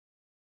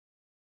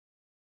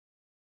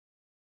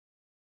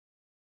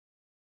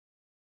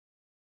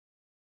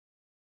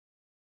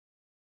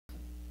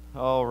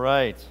All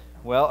right.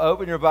 Well,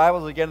 open your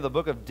Bibles again to the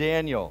book of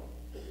Daniel.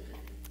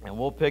 And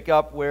we'll pick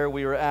up where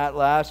we were at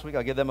last week.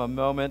 I'll give them a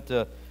moment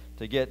to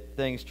get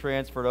things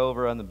transferred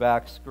over on the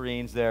back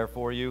screens there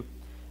for you.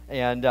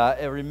 And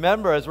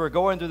remember, as we're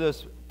going through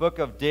this book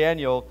of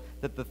Daniel,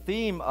 that the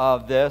theme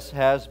of this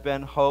has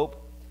been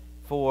hope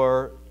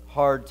for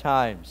hard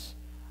times.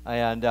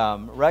 And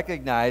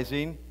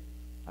recognizing,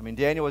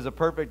 Daniel was a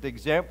perfect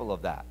example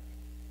of that.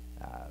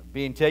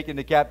 Being taken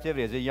to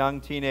captivity as a young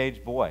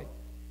teenage boy.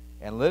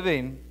 And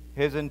living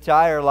his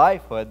entire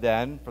lifehood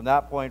then, from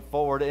that point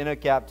forward, in a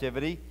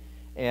captivity,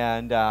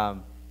 and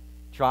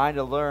trying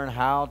to learn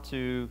how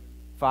to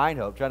find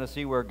hope, trying to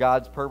see where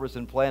God's purpose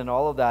and plan and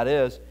all of that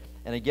is.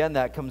 And again,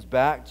 that comes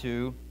back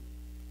to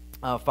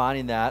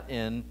finding that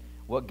in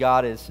what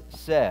God has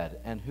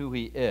said and who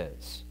He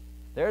is.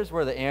 There's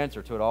where the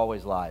answer to it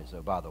always lies,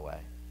 though, by the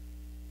way.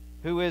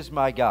 Who is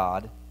my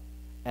God,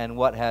 and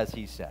what has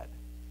He said?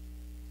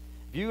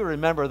 If you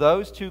remember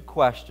those two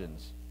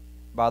questions,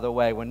 by the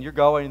way, when you're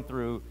going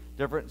through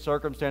different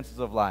circumstances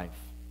of life,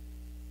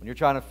 when you're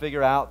trying to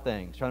figure out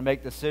things, trying to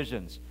make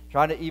decisions,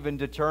 trying to even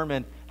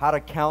determine how to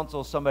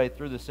counsel somebody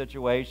through the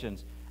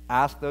situations,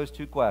 ask those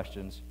two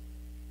questions.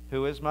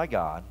 Who is my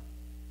God,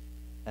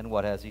 and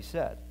what has He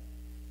said?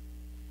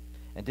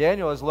 And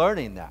Daniel is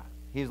learning that.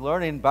 He's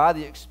learning by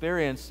the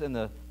experience in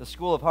the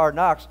school of hard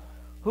knocks,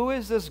 who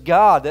is this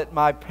God that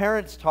my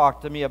parents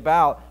talked to me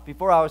about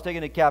before I was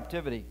taken to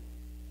captivity?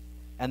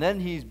 And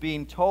then he's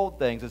being told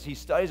things as he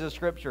studies the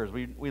Scriptures.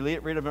 We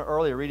read them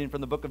earlier, reading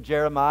from the book of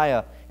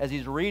Jeremiah, as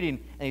he's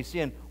reading and he's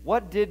seeing,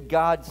 what did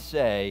God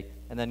say?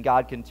 And then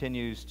God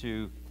continues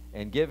to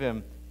and give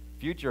him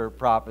future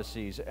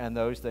prophecies and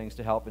those things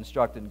to help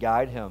instruct and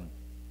guide him.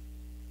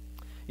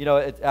 You know,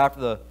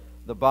 after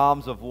the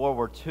bombs of World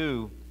War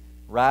II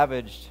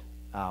ravaged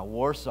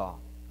Warsaw,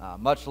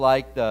 much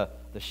like the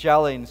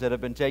shellings that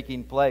have been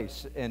taking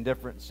place in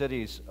different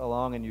cities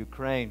along in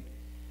Ukraine,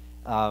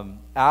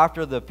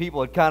 after the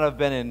people had kind of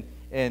been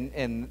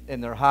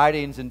in their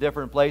hidings in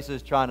different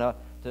places trying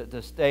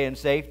to stay in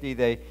safety,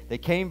 they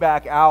came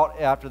back out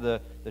after the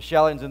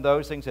shellings and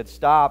those things had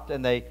stopped,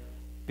 and they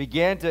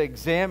began to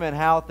examine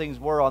how things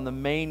were on the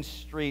main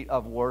street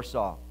of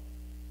Warsaw.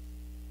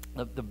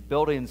 The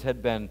buildings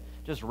had been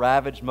just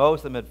ravaged. Most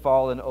of them had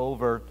fallen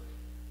over.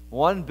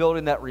 One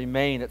building that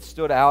remained, it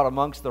stood out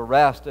amongst the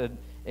rest, and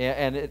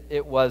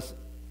it was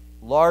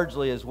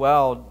largely as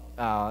well,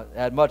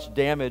 had much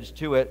damage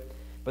to it.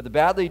 But the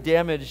badly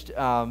damaged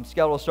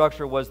skeletal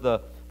structure was the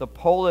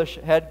Polish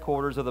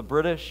headquarters of the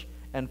British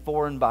and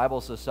Foreign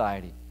Bible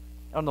Society.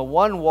 On the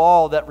one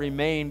wall that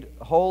remained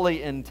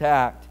wholly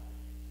intact,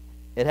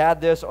 it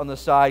had this on the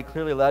side,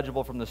 clearly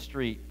legible from the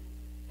street: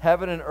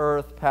 "Heaven and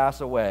earth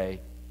pass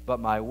away, but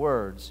my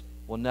words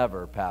will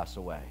never pass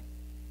away."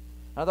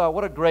 I thought,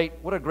 what a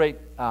great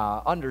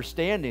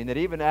understanding that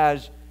even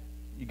as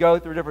you go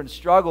through different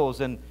struggles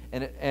and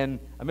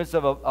amidst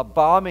of a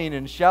bombing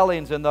and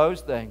shellings and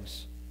those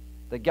things,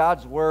 that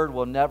God's word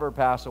will never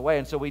pass away.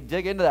 And so we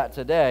dig into that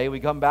today. We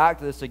come back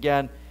to this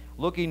again,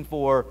 looking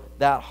for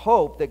that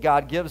hope that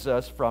God gives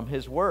us from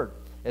His word,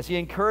 as He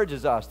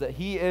encourages us that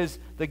He is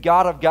the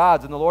God of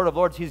gods and the Lord of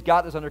lords. He's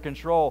got this under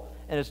control,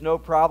 and it's no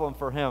problem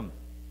for Him.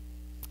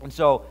 And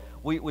so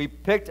we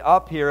picked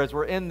up here as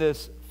we're in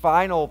this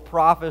final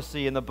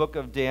prophecy in the book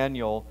of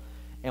Daniel,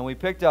 and we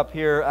picked up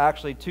here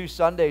actually 2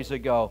 Sundays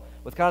ago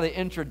with kind of the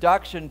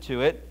introduction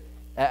to it,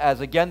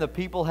 as again the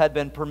people had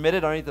been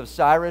permitted underneath of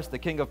Cyrus, the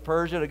king of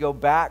Persia, to go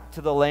back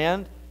to the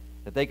land,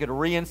 that they could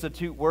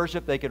reinstitute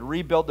worship, they could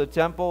rebuild the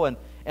temple,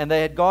 and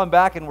they had gone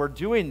back and were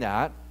doing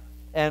that,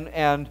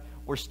 and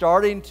were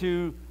starting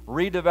to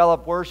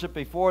redevelop worship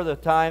before the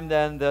time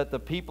then that the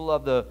people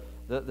of the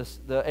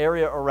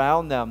area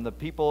around them, the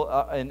people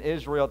in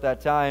Israel at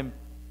that time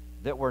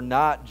that were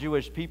not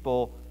Jewish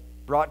people,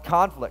 brought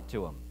conflict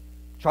to them,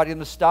 tried to get them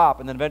to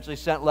stop, and then eventually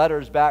sent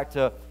letters back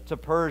to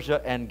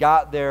Persia and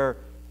got their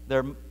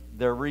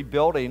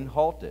rebuilding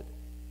halted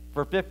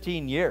for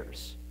 15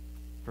 years.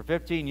 For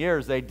 15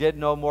 years, they did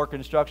no more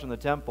construction of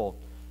the temple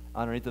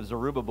underneath of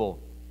Zerubbabel.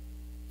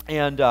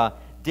 And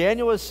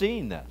Daniel is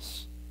seeing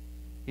this.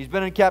 He's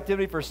been in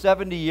captivity for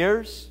 70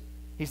 years.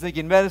 He's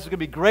thinking, man, this is going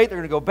to be great. They're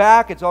going to go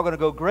back. It's all going to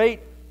go great.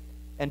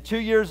 And 2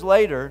 years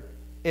later,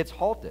 it's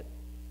halted.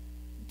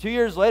 2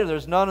 years later,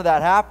 there's none of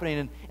that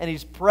happening. And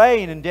he's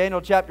praying in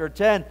Daniel chapter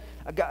 10,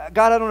 God,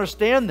 I don't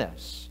understand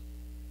this.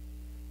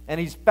 And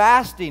he's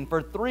fasting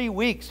for 3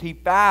 weeks. He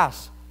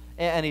fasts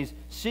and he's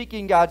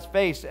seeking God's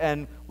face.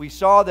 And we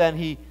saw then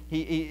he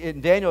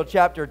in Daniel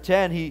chapter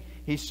 10,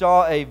 he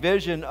saw a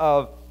vision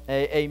of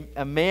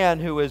a man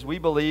who is, we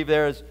believe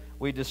there is,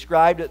 we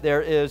described it,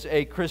 there is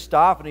a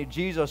Christophany,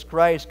 Jesus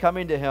Christ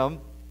coming to him.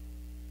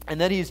 And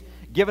then he's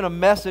given a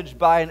message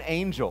by an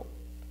angel.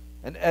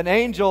 An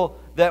angel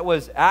that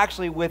was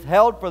actually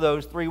withheld for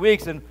those 3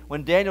 weeks. And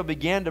when Daniel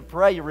began to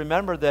pray, you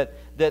remember that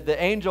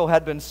the angel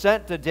had been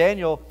sent to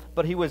Daniel,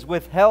 but he was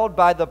withheld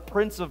by the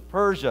prince of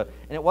Persia.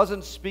 And it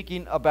wasn't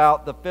speaking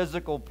about the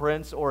physical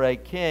prince or a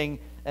king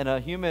in a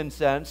human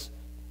sense.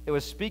 It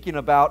was speaking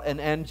about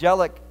an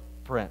angelic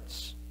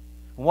prince.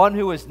 one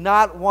who is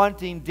not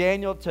wanting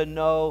Daniel to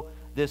know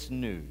this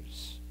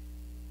news.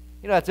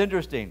 You know, it's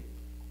interesting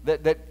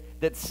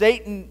that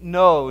Satan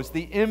knows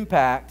the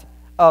impact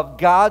of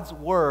God's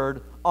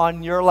word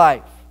on your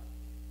life.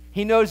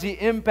 He knows the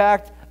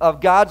impact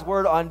of God's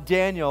word on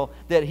Daniel,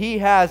 that he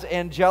has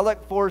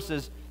angelic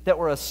forces that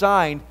were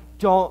assigned.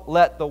 Don't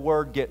let the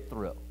word get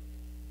through.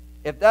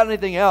 If that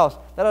anything else,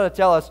 that ought to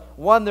tell us,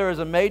 one, there is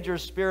a major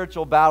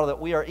spiritual battle that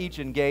we are each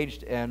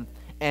engaged in,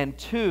 and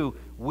two,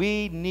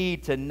 we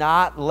need to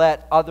not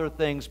let other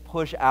things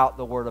push out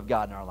the word of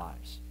God in our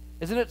lives.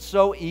 Isn't it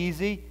so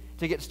easy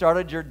to get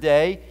started your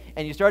day,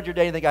 and you start your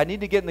day and think, I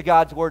need to get into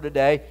God's word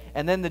today,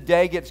 and then the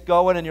day gets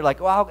going, and you're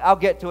like, well, I'll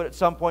get to it at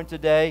some point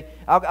today.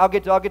 I'll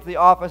get to the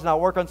office, and I'll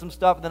work on some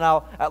stuff, and then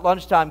I'll, at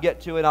lunchtime,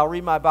 get to it, and I'll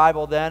read my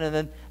Bible then, and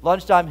then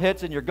lunchtime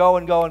hits, and you're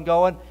going.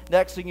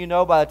 Next thing you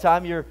know, by the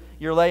time you're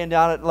laying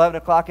down at 11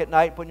 o'clock at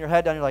night, putting your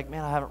head down, you're like,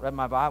 man, I haven't read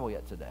my Bible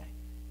yet today.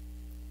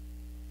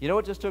 You know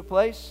what just took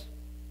place?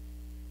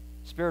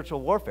 Spiritual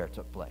warfare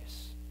took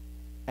place,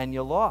 and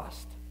you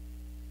lost.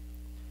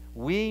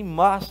 We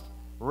must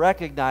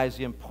recognize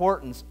the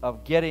importance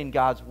of getting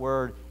God's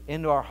word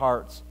into our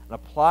hearts and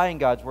applying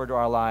God's word to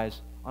our lives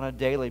on a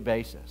daily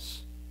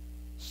basis.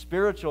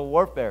 Spiritual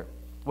warfare.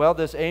 Well,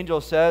 this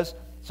angel says,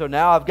 so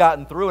now I've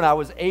gotten through, and I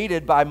was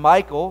aided by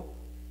Michael.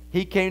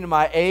 He came to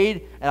my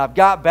aid, and I've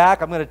got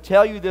back. I'm going to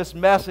tell you this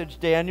message,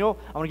 Daniel.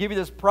 I'm going to give you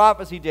this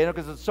prophecy, Daniel,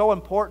 because it's so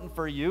important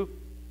for you.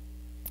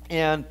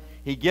 And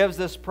he gives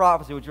this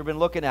prophecy, which we've been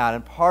looking at.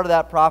 And part of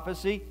that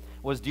prophecy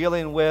was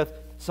dealing with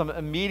some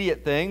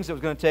immediate things that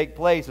was going to take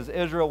place as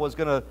Israel was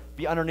going to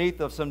be underneath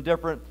of some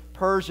different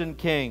Persian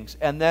kings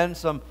and then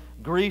some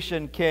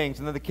Grecian kings.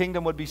 And then the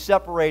kingdom would be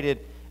separated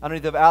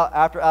underneath of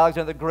after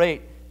Alexander the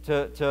Great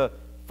to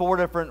 4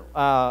 different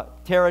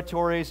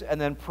territories,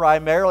 and then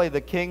primarily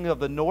the king of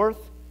the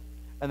north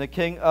and the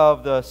king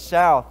of the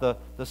south, the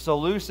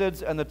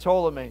Seleucids and the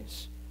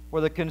Ptolemies,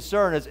 where the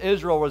concern is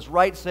Israel was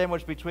right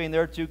sandwiched between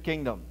their two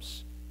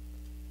kingdoms.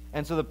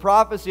 And so the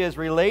prophecy is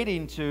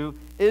relating to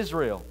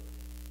Israel,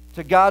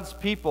 to God's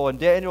people, and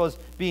Daniel is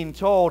being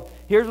told,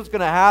 here's what's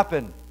going to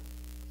happen.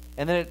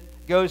 And then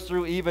it goes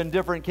through even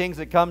different kings.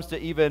 It comes to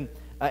even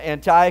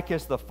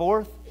Antiochus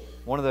IV,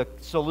 one of the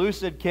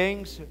Seleucid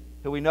kings,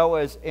 who we know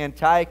as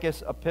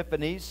Antiochus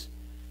Epiphanes.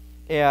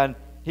 And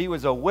he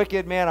was a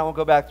wicked man. I won't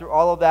go back through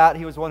all of that.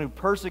 He was the one who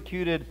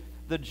persecuted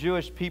the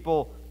Jewish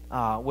people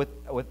with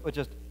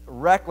just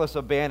reckless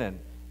abandon.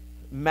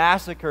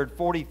 Massacred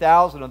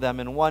 40,000 of them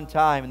in one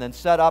time, and then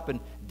set up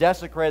and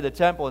desecrated the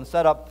temple and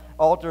set up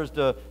altars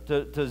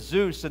to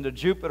Zeus and to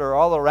Jupiter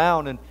all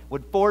around, and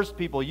would force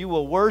people, you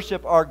will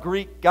worship our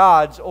Greek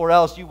gods or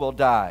else you will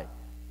die.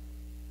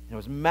 It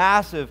was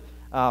massive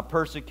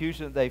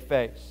persecution that they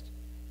faced.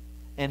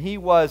 And he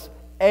was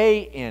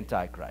an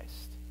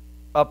Antichrist,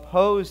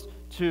 opposed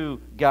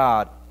to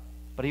God,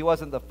 but he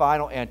wasn't the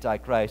final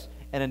Antichrist.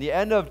 And in the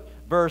end of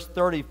verse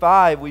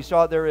 35, we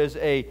saw there is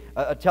a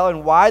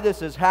telling why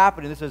this is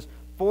happening. This is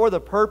for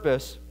the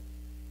purpose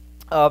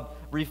of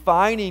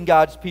refining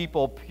God's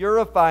people,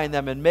 purifying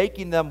them, and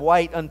making them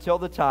white until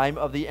the time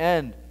of the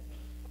end,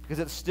 because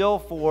it's still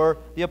for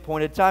the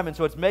appointed time. And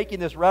so it's making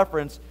this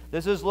reference.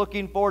 This is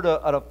looking forward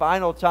to a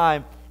final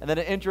time, and then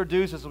it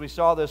introduces, as we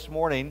saw this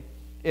morning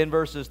in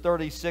verses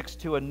 36,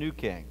 to a new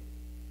king,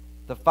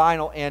 the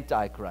final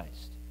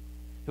Antichrist,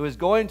 who is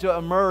going to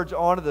emerge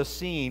onto the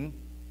scene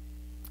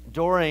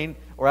during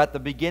or at the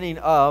beginning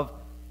of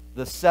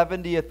the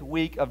 70th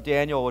week of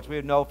Daniel, which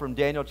we know from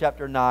Daniel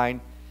chapter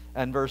 9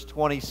 and verse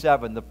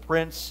 27, the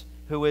prince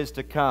who is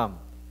to come.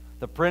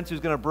 The prince who's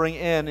going to bring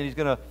in, and he's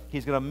going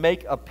to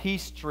make a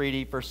peace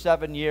treaty for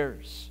 7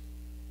 years.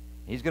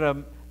 He's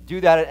going to do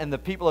that, and the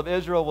people of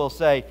Israel will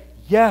say,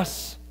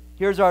 yes,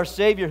 here's our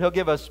Savior. He'll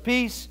give us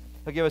peace.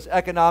 He'll give us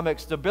economic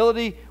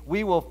stability.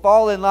 We will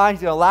fall in line.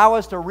 He's going to allow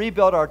us to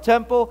rebuild our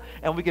temple,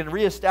 and we can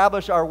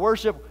reestablish our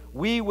worship.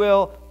 We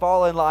will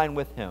fall in line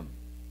with him.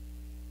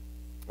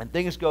 And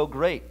things go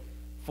great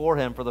for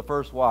him for the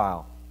first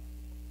while,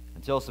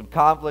 until some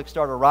conflicts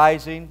start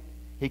arising.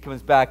 He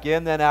comes back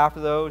in then after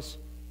those,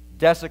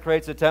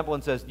 desecrates the temple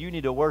and says, you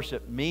need to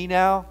worship me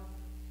now.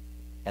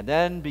 And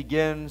then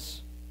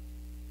begins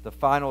the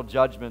final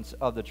judgments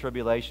of the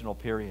tribulational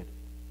period.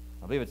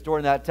 I believe it's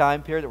during that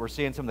time period that we're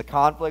seeing some of the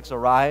conflicts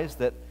arise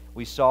that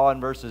we saw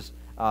in verses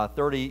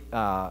 40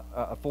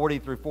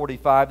 through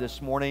 45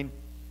 this morning.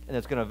 And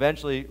it's going to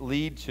eventually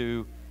lead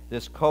to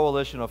this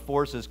coalition of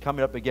forces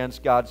coming up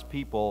against God's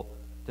people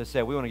to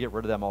say, we want to get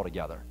rid of them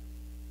altogether.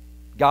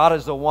 God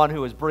is the one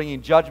who is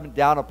bringing judgment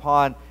down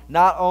upon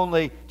not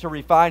only to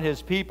refine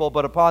his people,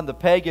 but upon the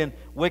pagan,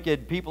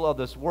 wicked people of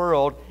this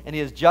world. And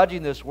he is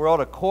judging this world.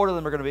 A quarter of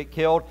them are going to be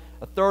killed.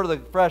 A third of the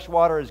fresh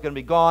water is going to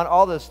be gone.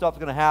 All this stuff is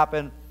going to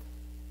happen.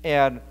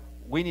 And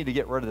we need to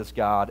get rid of this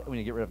God. We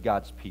need to get rid of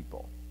God's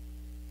people.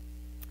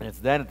 And it's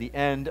then at the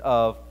end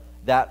of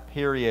that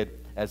period,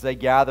 as they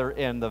gather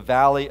in the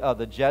valley of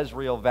the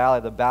Jezreel Valley,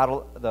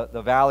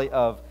 the valley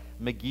of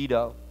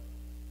Megiddo,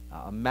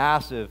 a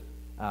massive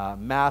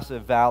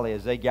valley,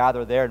 as they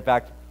gather there. In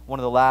fact, one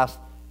of the last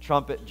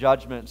trumpet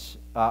judgments,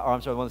 one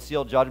of the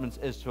sealed judgments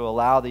is to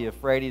allow the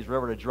Euphrates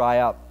River to dry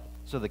up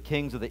so the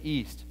kings of the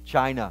east,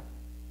 China,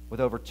 with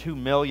over 2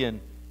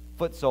 million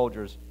foot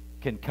soldiers,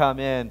 can come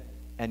in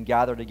and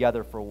gather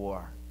together for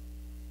war.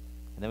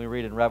 And then we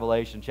read in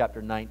Revelation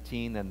chapter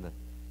 19, and the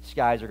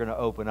skies are going to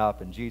open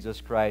up, and Jesus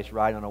Christ,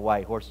 riding on a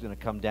white horse, is going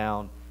to come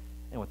down,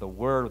 and with a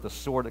word, with a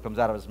sword that comes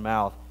out of his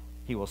mouth,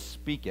 he will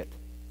speak it,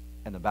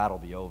 and the battle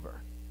will be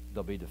over.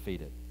 They'll be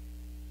defeated.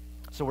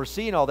 So we're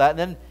seeing all that, and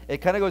then it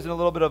kind of goes in a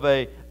little bit of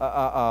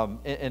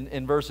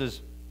in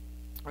verses,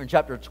 or in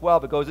chapter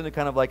 12, it goes into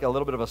kind of like a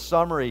little bit of a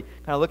summary,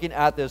 kind of looking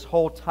at this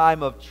whole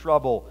time of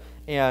trouble.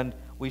 And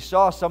we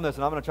saw some of this,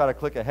 and I'm going to try to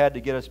click ahead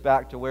to get us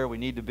back to where we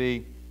need to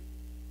be.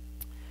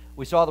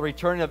 We saw the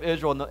returning of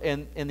Israel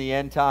in the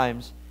end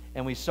times,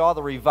 and we saw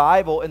the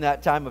revival in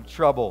that time of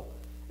trouble.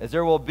 As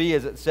there will be,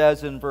 as it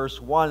says in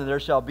verse 1, and there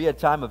shall be a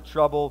time of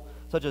trouble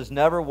such as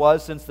never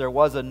was since there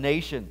was a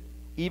nation,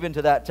 even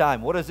to that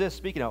time. What is this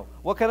speaking of?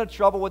 What kind of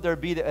trouble would there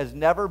be that has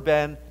never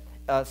been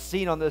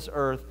seen on this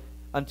earth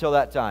until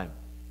that time?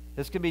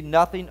 This can be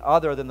nothing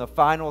other than the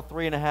final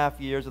 3.5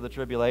 years of the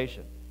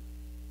tribulation.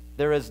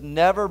 There has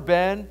never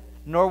been,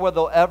 nor will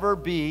there ever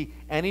be,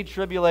 any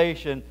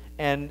tribulation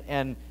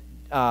and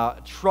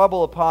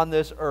trouble upon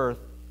this earth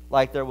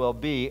like there will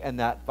be in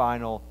that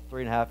final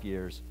 3.5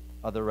 years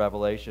of the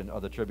revelation,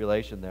 of the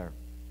tribulation there.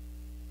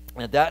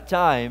 And at that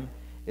time,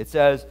 it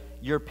says,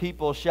 your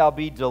people shall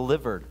be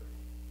delivered,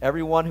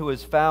 everyone who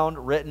is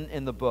found written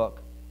in the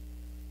book.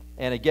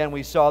 And again,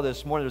 we saw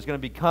this morning, there's going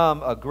to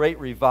become a great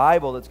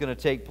revival that's going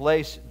to take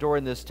place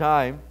during this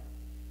time.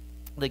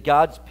 That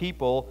God's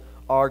people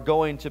are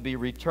going to be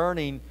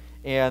returning,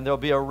 and there'll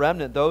be a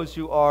remnant, those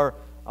who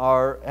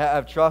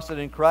have trusted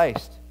in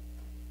Christ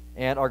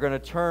and are going to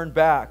turn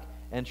back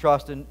and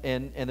trust in,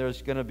 and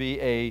there's going to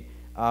be a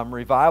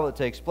revival that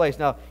takes place.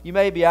 Now, you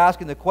may be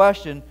asking the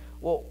question,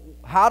 well,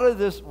 how did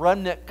this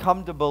remnant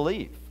come to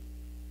believe?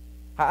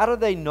 How do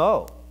they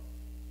know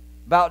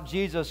about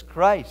Jesus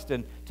Christ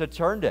and to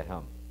turn to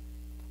Him?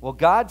 Well,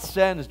 God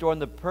sends during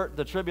the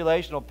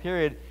tribulational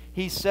period,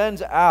 He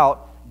sends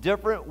out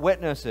different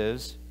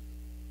witnesses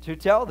to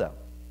tell them.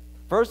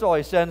 First of all,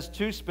 He sends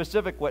 2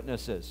 specific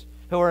witnesses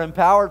who are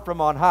empowered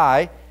from on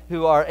high,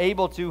 who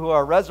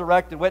are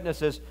resurrected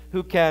witnesses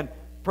who can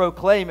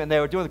proclaim, and they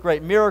are doing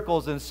great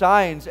miracles and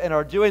signs and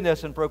are doing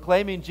this and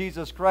proclaiming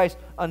Jesus Christ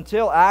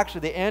until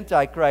actually the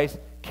Antichrist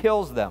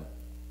kills them.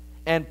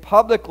 And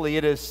publicly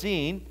it is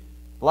seen,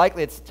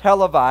 likely it's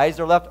televised,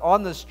 they're left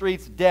on the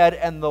streets dead,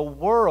 and the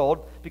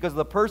world, because of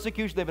the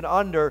persecution they've been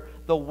under,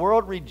 the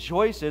world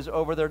rejoices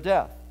over their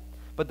death.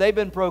 But they've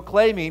been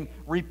proclaiming,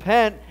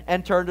 repent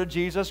and turn to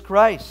Jesus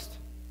Christ.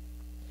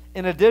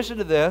 In addition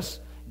to this,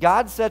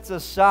 God sets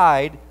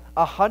aside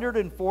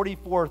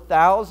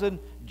 144,000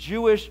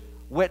 Jewish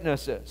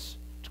witnesses,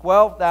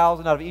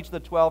 12,000 out of each of the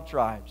 12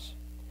 tribes,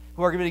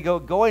 who are going to be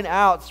going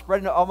out,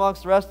 spreading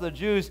amongst the rest of the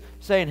Jews,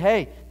 saying,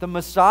 hey, the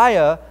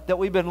Messiah that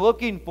we've been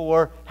looking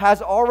for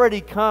has already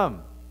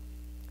come.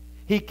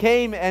 He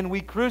came and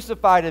we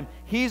crucified Him.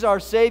 He's our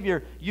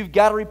Savior. You've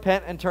got to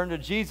repent and turn to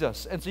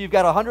Jesus. And so you've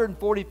got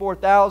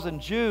 144,000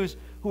 Jews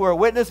who are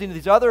witnessing to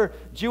these other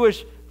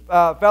Jewish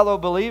fellow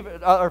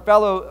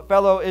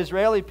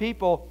Israeli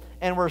people,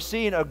 and we're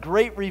seeing a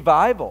great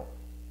revival.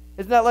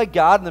 Isn't that like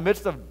God in the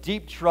midst of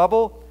deep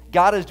trouble?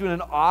 God is doing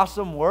an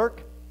awesome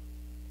work.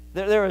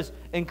 There is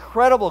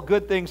incredible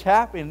good things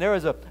happening. There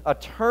is a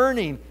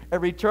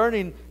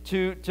returning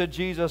to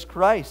Jesus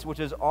Christ, which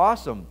is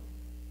awesome.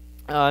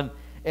 And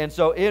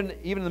so even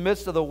in the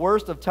midst of the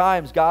worst of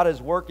times, God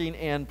is working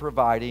and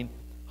providing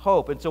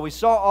hope. And so we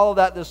saw all of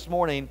that this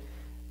morning.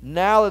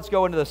 Now let's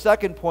go into the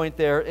second point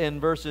there in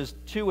verses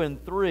 2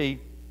 and 3,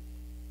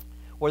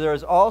 where there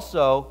is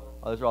also,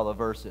 those are all the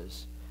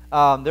verses.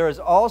 There is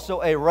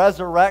also a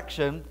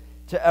resurrection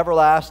to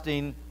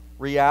everlasting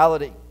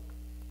reality.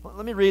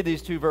 Let me read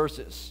these 2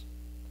 verses.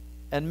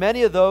 And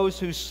many of those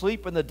who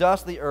sleep in the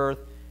dust of the earth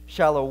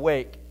shall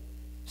awake,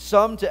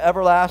 some to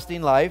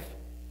everlasting life,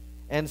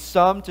 and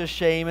some to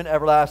shame and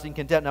everlasting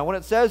contempt. Now, when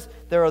it says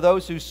there are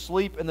those who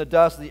sleep in the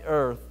dust of the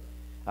earth,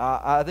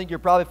 I think you're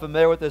probably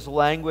familiar with this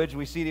language.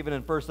 We see it even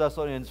in 1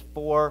 Thessalonians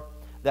 4,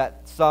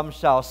 that some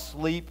shall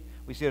sleep.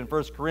 We see it in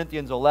 1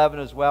 Corinthians 11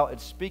 as well.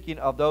 It's speaking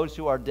of those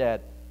who are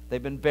dead.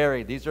 They've been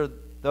buried. These are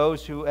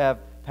those who have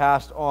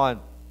passed on.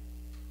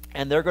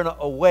 And they're going to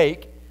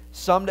awake,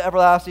 some to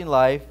everlasting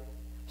life,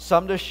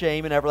 some to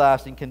shame and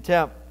everlasting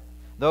contempt.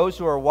 Those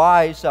who are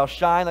wise shall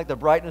shine like the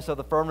brightness of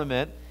the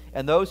firmament,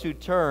 and those who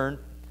turn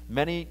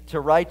many to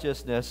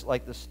righteousness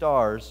like the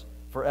stars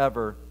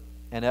forever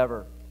and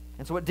ever.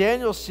 And so what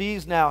Daniel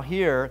sees now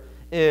here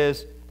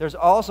is there's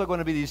also going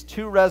to be these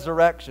 2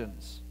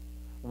 resurrections.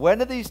 When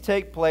do these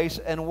take place,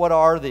 and what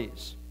are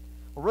these?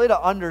 Well, really,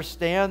 to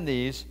understand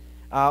these,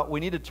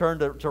 we need to turn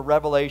to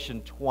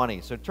Revelation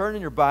 20. So turn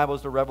in your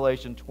Bibles to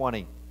Revelation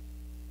 20.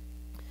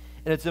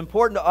 And it's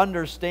important to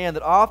understand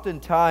that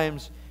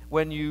oftentimes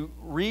when you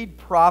read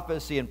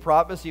prophecy and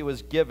prophecy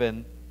was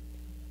given,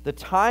 the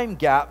time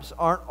gaps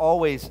aren't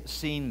always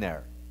seen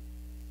there.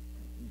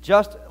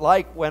 Just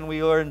like when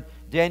we learn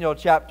Daniel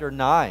chapter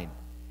 9,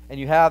 and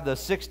you have the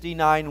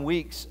 69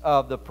 weeks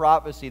of the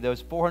prophecy,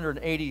 those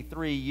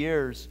 483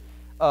 years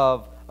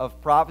of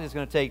prophecy is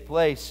going to take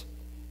place,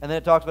 and then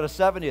it talks about a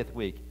 70th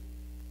week.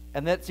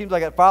 And then it seems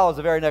like it follows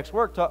the very next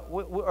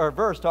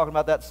verse talking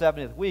about that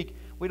 70th week.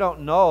 We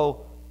don't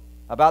know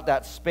about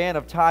that span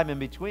of time in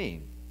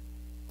between.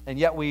 And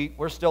yet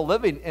we're still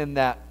living in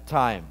that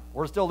time.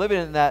 We're still living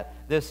in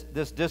this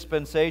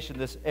dispensation,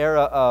 this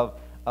era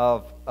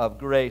of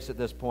grace at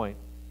this point.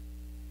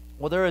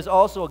 Well, there is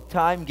also a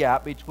time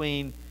gap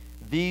between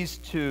these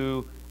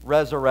two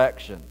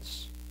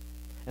resurrections.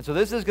 And so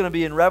this is going to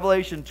be in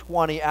Revelation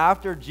 20,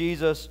 after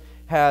Jesus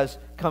has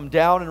come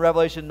down in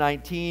Revelation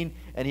 19,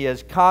 and he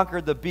has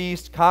conquered the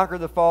beast, conquered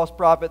the false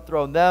prophet,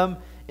 thrown them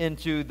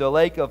into the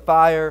lake of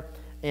fire,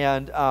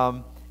 and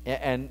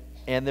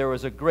there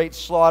was a great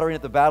slaughtering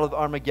at the Battle of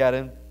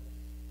Armageddon.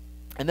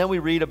 And then we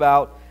read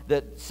about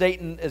that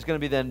Satan is going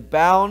to be then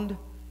bound.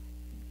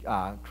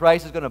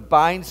 Christ is going to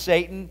bind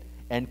Satan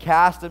and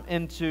cast him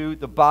into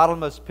the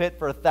bottomless pit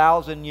for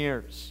 1,000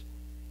 years.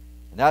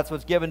 And that's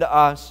what's given to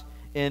us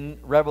in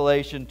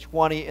Revelation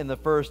 20 in the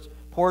first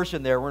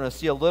portion there. We're going to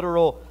see a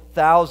literal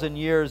 1,000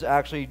 years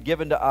actually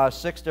given to us.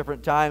 6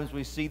 different times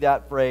we see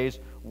that phrase,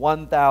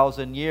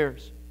 1,000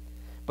 years.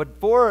 But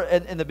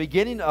in the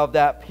beginning of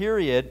that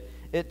period,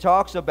 it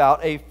talks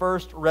about a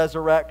first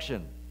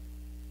resurrection.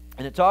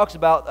 And it talks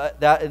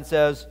about that and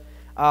says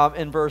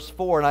in verse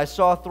 4, "And I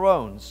saw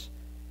thrones,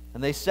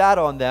 and they sat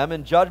on them,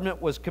 and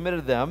judgment was committed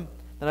to them.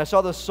 And I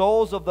saw the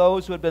souls of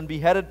those who had been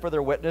beheaded for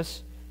their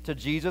witness to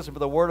Jesus and for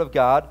the word of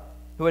God,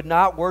 who had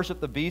not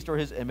worshipped the beast or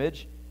his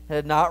image, and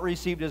had not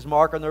received his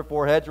mark on their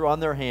foreheads or on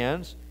their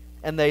hands.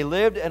 And they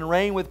lived and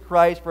reigned with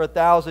Christ for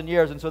 1,000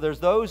 years." And so there's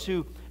those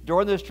who,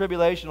 during this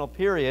tribulational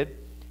period,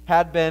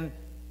 had been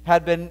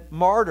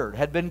martyred,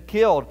 had been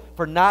killed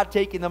for not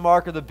taking the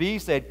mark of the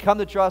beast. They had come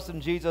to trust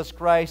in Jesus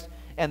Christ,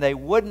 and they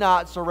would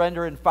not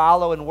surrender and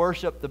follow and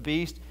worship the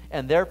beast,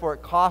 and therefore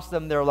it cost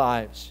them their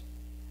lives.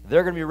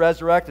 They're going to be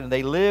resurrected, and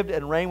they lived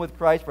and reigned with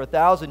Christ for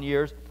 1,000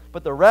 years,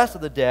 but the rest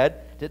of the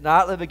dead did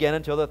not live again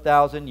until the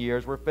 1,000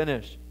 years were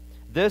finished.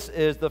 This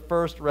is the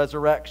first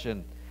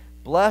resurrection.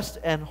 Blessed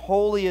and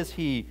holy is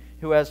he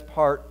who has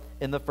part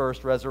in the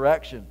first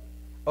resurrection.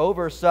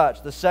 Over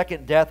such the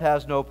second death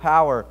has no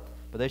power,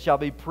 but they shall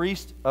be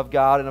priests of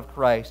God and of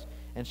Christ,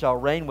 and shall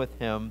reign with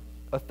him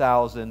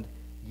 1,000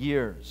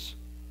 years.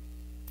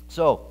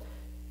 So,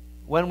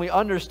 when we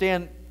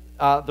understand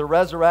the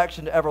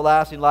resurrection to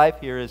everlasting life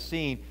here is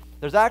seen,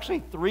 there's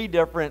actually 3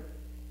 different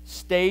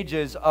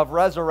stages of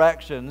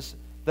resurrections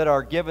that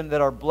are given,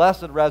 that are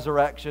blessed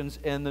resurrections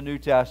in the New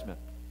Testament.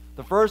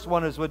 The first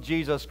one is with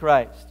Jesus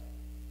Christ.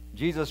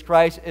 Jesus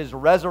Christ is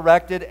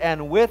resurrected,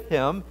 and with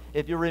him,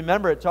 if you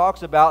remember, it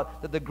talks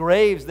about that the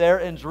graves there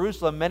in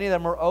Jerusalem, many of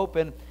them were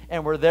open,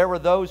 and there were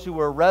those who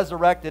were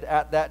resurrected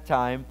at that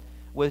time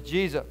with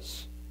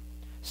Jesus.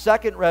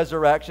 Second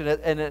resurrection,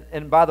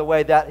 and by the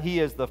way, that he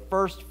is the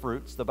first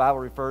fruits, the Bible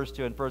refers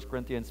to in 1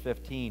 Corinthians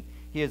 15.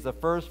 He is the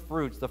first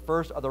fruits, the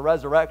first of the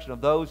resurrection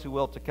of those who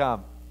will to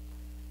come.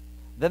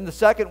 Then the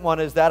second one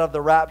is that of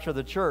the rapture of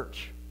the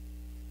church.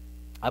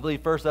 I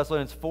believe 1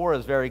 Thessalonians 4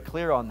 is very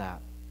clear on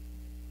that.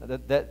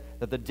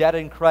 That the dead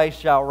in Christ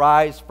shall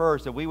rise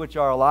first, and we which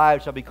are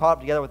alive shall be caught up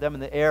together with them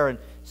in the air, and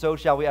so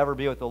shall we ever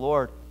be with the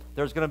Lord.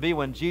 There's going to be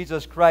when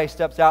Jesus Christ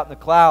steps out in the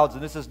clouds,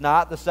 and this is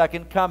not the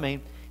second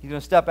coming. He's going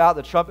to step out,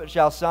 the trumpet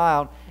shall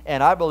sound,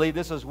 and I believe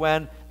this is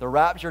when the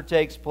rapture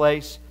takes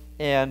place,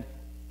 and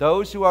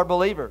those who are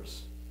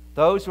believers,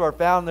 those who are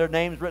found their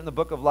names written in the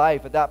book of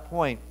life at that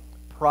point,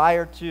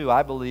 prior to,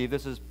 I believe,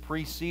 this is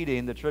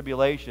preceding the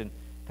tribulation,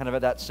 kind of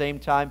at that same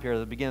time period,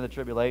 the beginning of the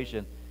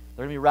tribulation,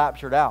 they're going to be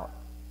raptured out.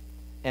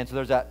 And so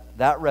there's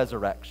that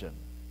resurrection.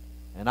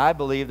 And I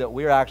believe that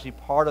we're actually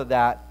part of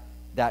that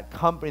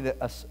company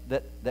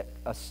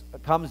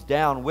that comes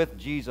down with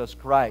Jesus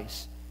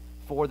Christ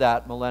for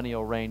that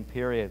millennial reign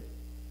period.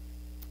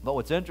 But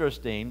what's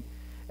interesting,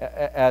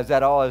 as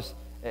that all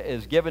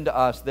is given to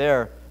us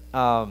there,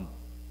 so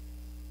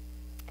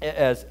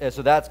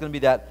that's going to be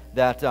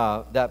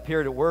that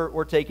period that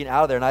we're taking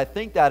out of there. And I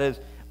think that is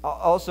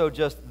also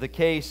just the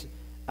case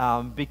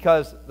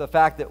because the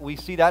fact that we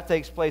see that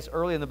takes place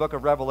early in the book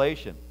of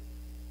Revelation.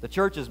 The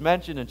church is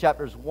mentioned in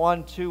chapters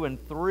 1, 2,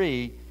 and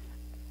 3.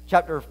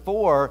 Chapter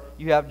 4,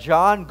 you have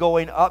John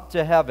going up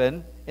to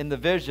heaven in the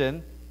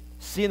vision,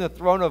 seeing the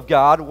throne of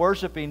God,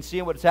 worshiping,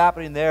 seeing what's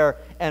happening there.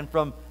 And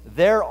from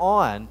there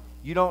on,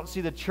 you don't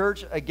see the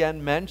church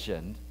again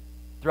mentioned.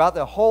 Throughout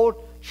the whole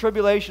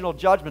tribulational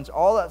judgments,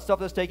 all that stuff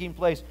that's taking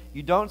place,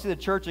 you don't see the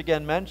church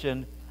again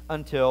mentioned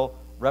until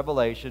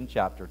Revelation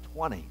chapter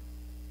 20.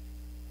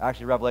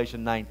 Actually,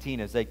 Revelation 19,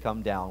 as they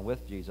come down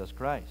with Jesus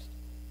Christ.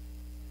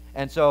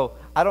 And so,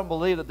 I don't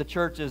believe that the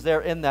church is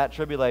there in that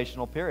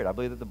tribulational period. I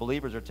believe that the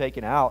believers are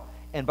taken out.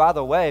 And by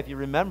the way, if you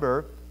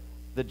remember,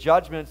 the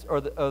judgments, or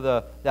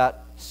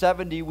that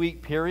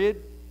 70-week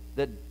period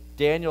that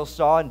Daniel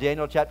saw in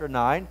Daniel chapter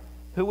 9,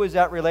 who was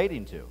that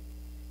relating to?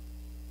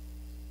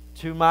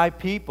 To my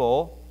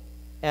people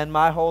and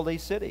my holy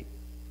city.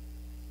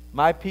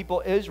 my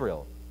people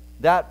Israel.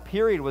 That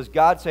period was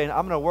God saying,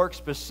 I'm going to work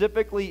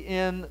specifically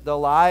in the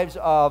lives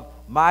of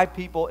my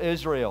people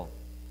Israel.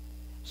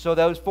 So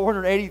those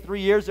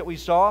 483 years that we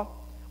saw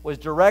was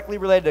directly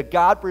related to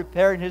God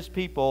preparing His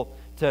people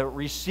to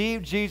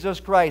receive Jesus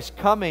Christ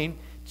coming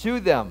to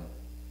them,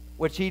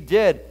 which He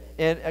did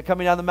in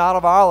coming down the Mount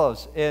of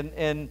Olives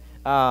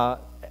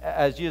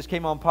as Jesus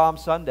came on Palm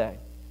Sunday,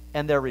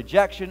 and their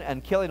rejection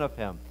and killing of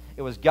Him.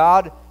 It was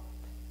God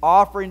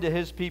offering to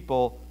His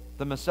people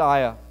the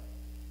Messiah.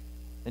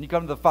 And you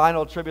come to the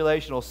final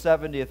tribulational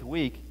 70th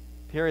week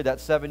period, that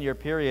 7-year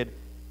period,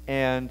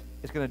 and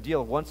it's going to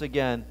deal once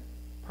again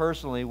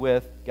personally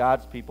with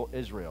God's people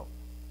Israel.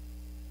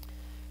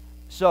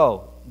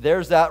 So,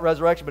 there's that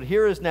resurrection. But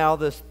here is now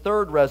this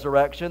third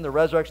resurrection, the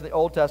resurrection of the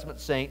Old Testament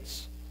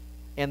saints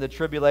and the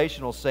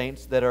tribulational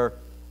saints that are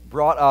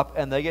brought up,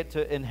 and they get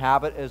to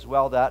inhabit as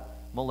well that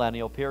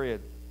millennial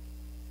period.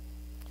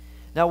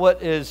 Now,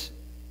 what is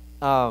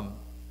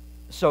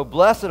so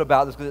blessed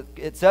about this, because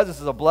it says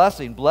this is a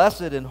blessing,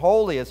 blessed and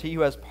holy is he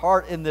who has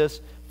part in this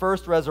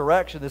first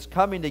resurrection, this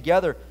coming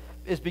together,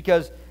 is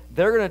because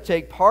they're going to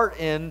take part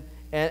in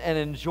and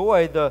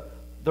enjoy the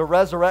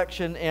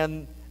resurrection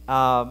and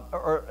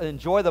or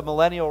enjoy the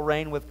millennial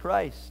reign with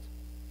Christ.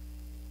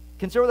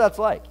 Consider what that's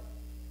like.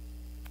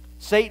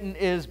 Satan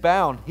is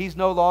bound. He's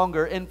no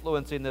longer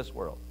influencing this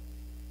world.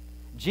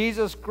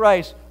 Jesus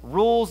Christ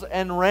rules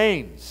and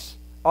reigns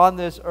on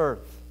this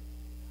earth.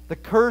 The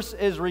curse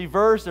is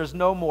reversed. There's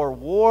no more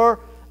war.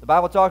 The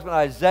Bible talks about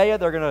Isaiah.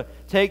 They're going to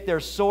take their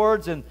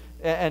swords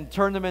and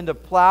turn them into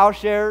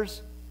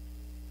plowshares.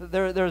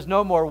 There's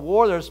no more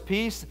war. There's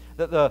peace.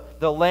 The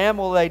lamb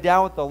will lay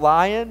down with the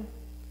lion.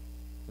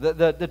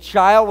 The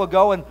child will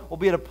go and will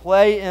be able to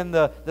play in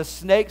the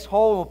snake's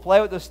hole and will play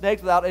with the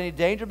snakes without any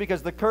danger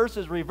because the curse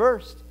is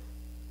reversed.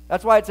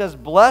 That's why it says,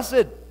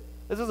 blessed.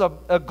 This is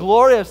a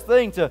glorious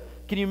thing.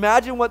 Can you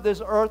imagine what this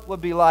earth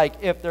would be like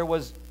if there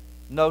was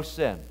no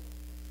sin?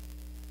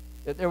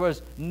 If there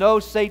was no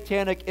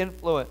satanic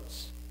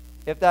influence,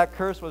 if that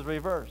curse was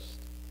reversed.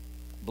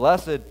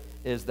 Blessed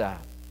is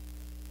that.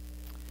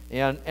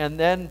 And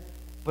then,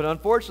 but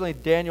unfortunately,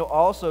 Daniel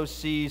also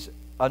sees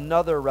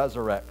another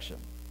resurrection.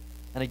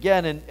 And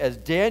again, as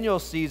Daniel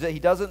sees it, he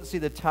doesn't see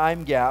the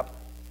time gap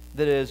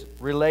that is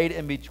relayed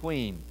in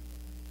between.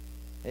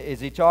 As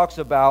he talks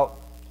about,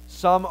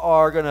 some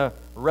are going to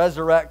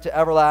resurrect to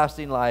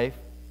everlasting life,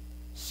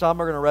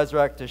 some are going to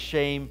resurrect to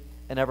shame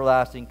and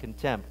everlasting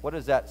contempt. What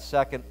is that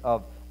second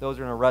of those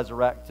who are going to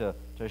resurrect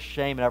to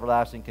shame and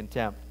everlasting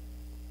contempt?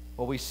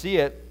 Well, we see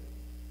it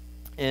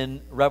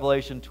in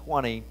Revelation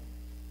 20,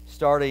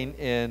 starting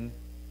in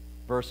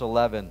verse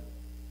 11.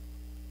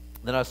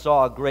 Then I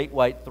saw a great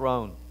white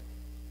throne,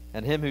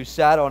 and him who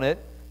sat on it,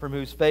 from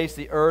whose face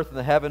the earth and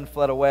the heaven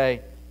fled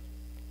away,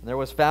 and there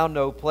was found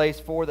no place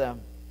for them.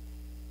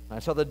 And I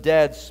saw the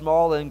dead,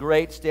 small and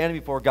great, standing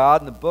before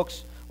God, and the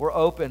books were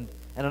opened.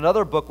 And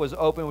another book was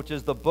opened, which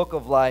is the book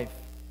of life.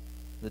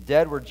 The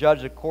dead were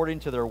judged according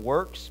to their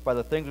works by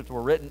the things which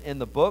were written in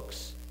the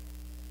books.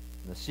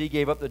 And the sea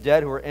gave up the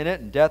dead who were in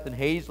it, and death and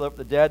Hades delivered up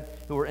the dead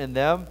who were in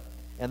them.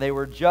 And they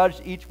were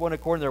judged, each one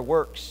according to their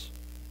works.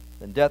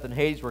 Then death and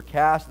Hades were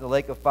cast in the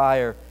lake of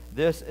fire.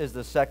 This is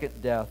the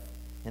second death.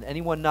 And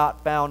anyone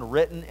not found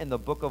written in the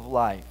book of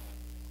life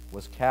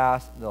was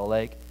cast into the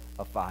lake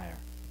of fire.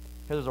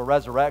 Here there's a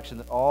resurrection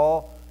that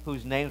all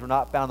whose names were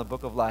not found in the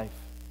book of life,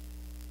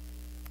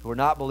 who were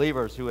not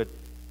believers, who had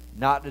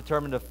not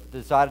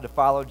decided to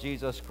follow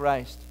Jesus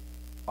Christ,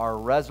 are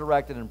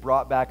resurrected and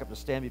brought back up to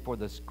stand before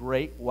this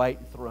great white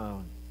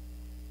throne.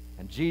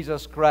 And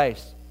Jesus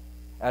Christ,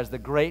 as the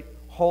great,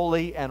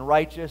 holy, and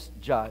righteous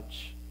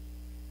judge,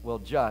 will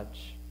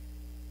judge.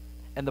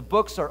 And the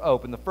books are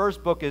open. The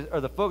first book is,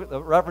 or the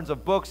reference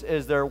of books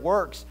is their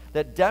works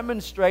that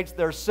demonstrates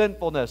their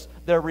sinfulness,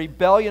 their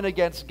rebellion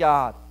against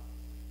God.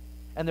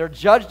 And they're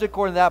judged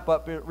according to that,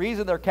 but the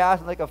reason they're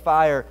cast in the lake of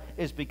fire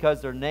is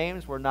because their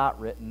names were not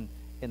written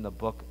in the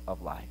book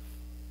of life.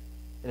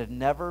 It had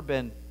never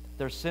been,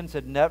 their sins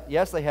had never,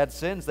 yes, they had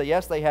sins,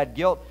 yes, they had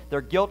guilt.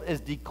 Their guilt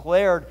is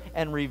declared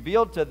and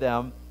revealed to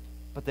them,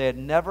 but they had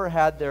never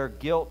had their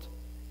guilt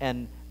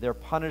and their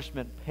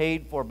punishment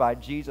paid for by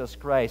Jesus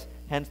Christ.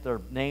 Hence, their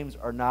names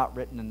are not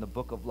written in the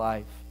book of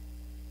life.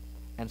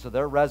 And so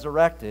they're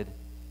resurrected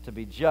to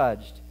be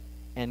judged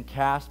and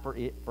cast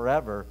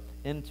forever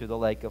into the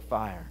lake of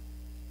fire.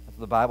 That's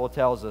what the Bible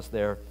tells us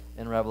there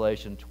in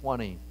Revelation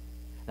 20.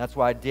 That's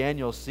why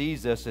Daniel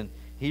sees this, and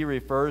he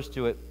refers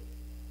to it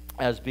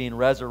as being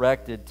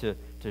resurrected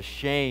to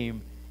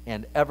shame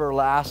and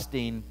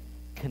everlasting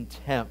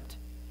contempt.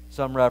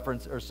 Some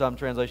reference or some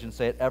translations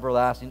say it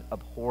everlasting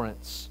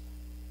abhorrence,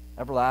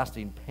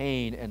 everlasting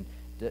pain and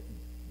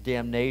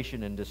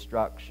damnation and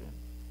destruction.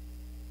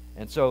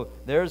 And so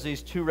there's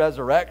these two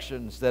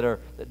resurrections that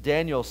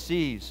Daniel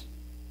sees.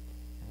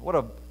 What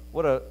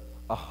a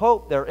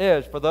hope there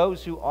is for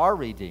those who are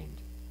redeemed.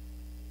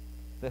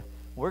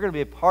 We're going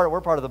to be we're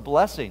part of the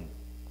blessing,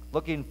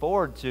 looking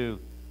forward to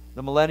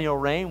the millennial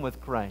reign with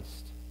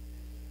Christ.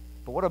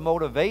 But what a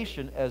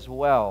motivation as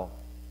well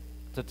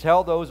to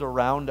tell those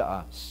around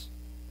us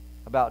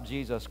about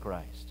Jesus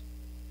Christ.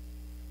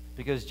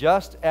 Because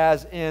just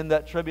as in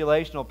that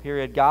tribulational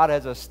period, God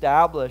has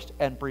established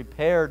and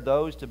prepared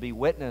those to be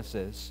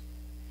witnesses,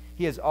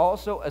 He has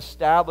also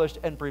established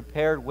and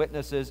prepared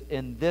witnesses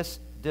in this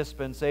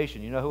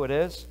dispensation. You know who it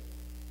is?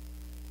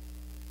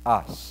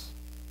 Us.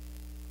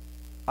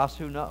 Us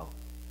who know.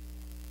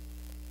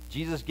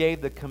 Jesus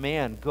gave the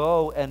command,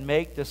 go and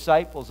make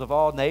disciples of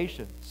all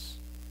nations.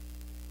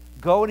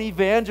 Go and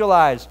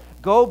evangelize.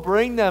 Go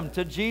bring them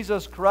to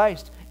Jesus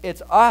Christ.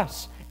 It's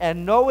us.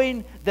 And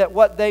knowing that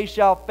what they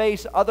shall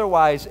face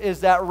otherwise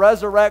is that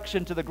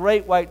resurrection to the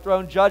great white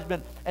throne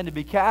judgment and to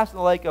be cast in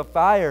the lake of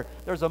fire,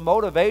 there's a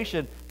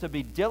motivation to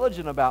be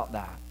diligent about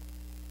that.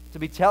 To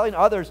be telling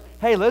others,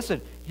 hey,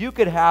 listen, you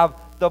could have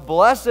the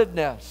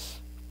blessedness.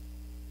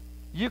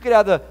 You could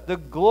have the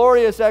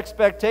glorious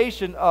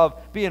expectation of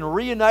being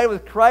reunited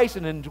with Christ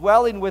and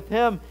indwelling with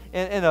Him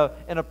in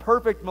a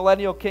perfect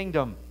millennial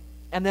kingdom.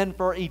 And then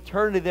for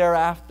eternity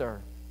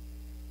thereafter.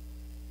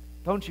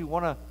 Don't you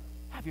want to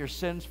have your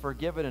sins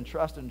forgiven and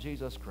trust in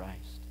Jesus Christ?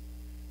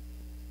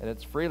 And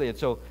it's freely. And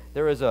so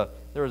there is a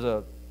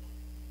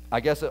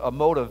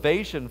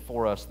motivation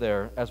for us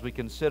there as we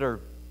consider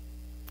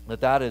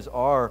that is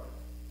on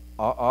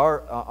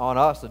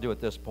us to do at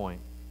this point.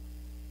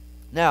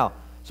 Now,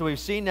 so we've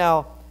seen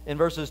now in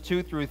verses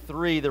 2 through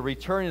 3 the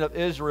returning of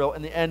Israel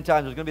in the end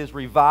times. There's going to be this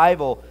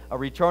revival, a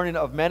returning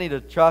of many to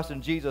trust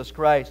in Jesus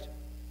Christ.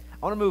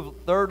 I want to move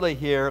thirdly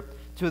here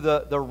to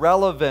the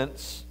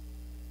relevance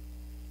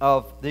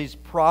of these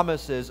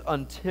promises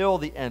until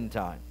the end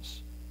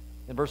times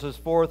in verses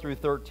 4 through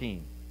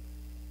 13.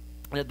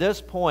 And at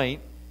this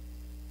point,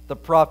 the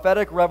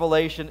prophetic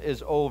revelation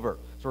is over.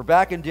 So we're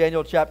back in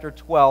Daniel chapter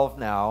 12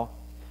 now.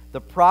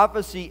 The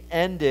prophecy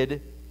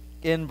ended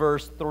in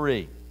verse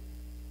 3.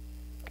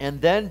 And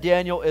then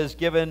Daniel is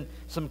given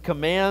some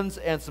commands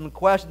and some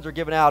questions are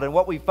given out. And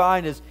what we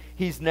find is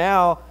he's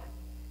now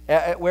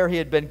at where he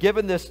had been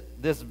given this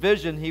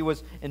vision. He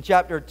was in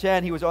chapter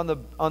 10. He was on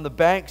the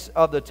banks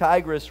of the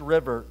Tigris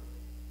River.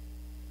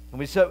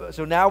 And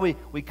so now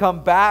we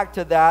come back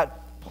to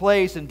that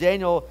place, and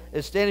Daniel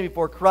is standing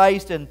before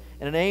Christ and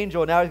an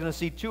angel. And now he's going to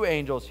see two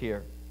angels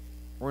here.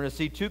 We're going to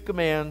see two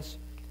commands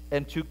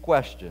and two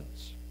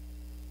questions.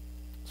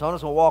 So I'm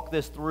just going to walk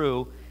this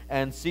through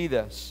and see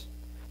this.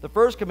 The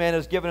first command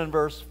is given in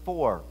verse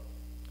 4.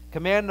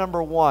 Command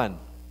number 1,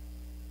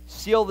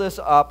 seal this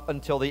up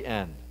until the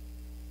end.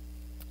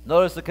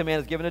 Notice the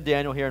command is given to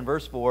Daniel here in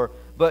verse 4.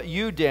 But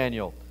you,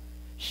 Daniel,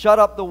 shut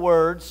up the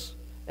words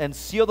and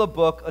seal the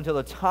book until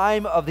the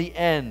time of the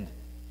end.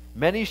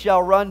 Many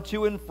shall run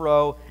to and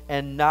fro,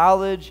 and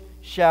knowledge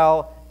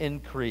shall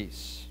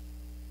increase.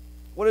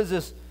 What is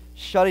this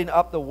shutting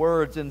up the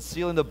words and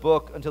sealing the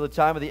book until the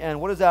time of the end?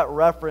 What is that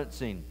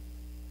referencing?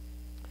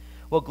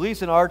 Well,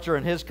 Gleason Archer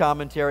in his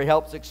commentary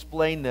helps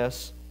explain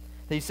this.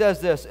 He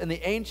says this: in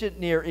the ancient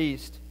Near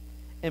East,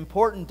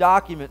 important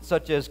documents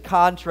such as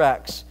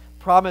contracts,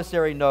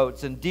 promissory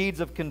notes, and deeds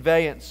of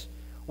conveyance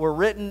were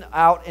written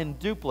out in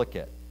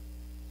duplicate.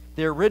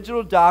 The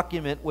original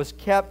document was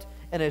kept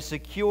in a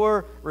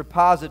secure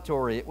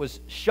repository. It was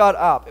shut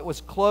up. It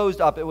was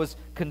closed up. It was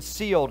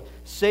concealed,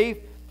 safe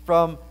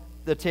from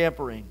the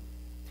tampering.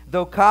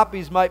 Though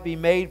copies might be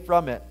made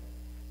from it,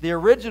 the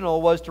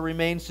original was to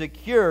remain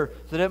secure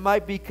so that it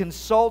might be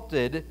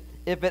consulted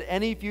if at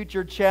any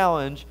future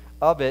challenge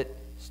of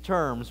its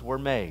terms were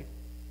made.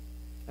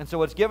 And so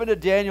what's given to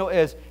Daniel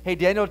is, hey,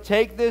 Daniel,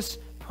 take this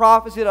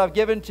prophecy that I've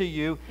given to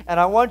you, and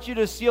I want you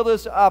to seal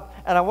this up,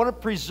 and I want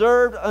it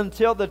preserved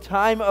until the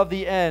time of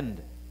the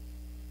end.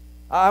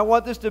 I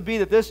want this to be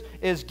that this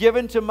is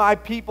given to my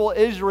people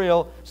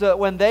Israel so that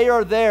when they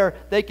are there,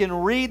 they can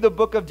read the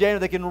book of Daniel,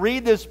 they can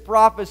read this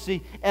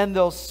prophecy, and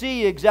they'll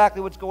see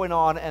exactly what's going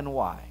on and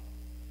why.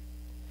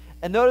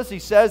 And notice he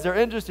says there,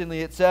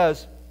 interestingly, it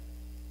says,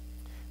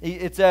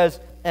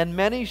 and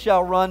many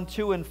shall run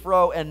to and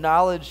fro, and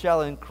knowledge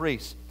shall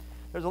increase.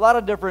 There's a lot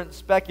of different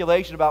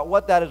speculation about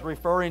what that is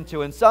referring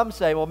to. And some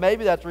say, well,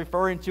 maybe that's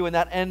referring to in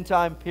that end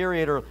time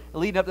period or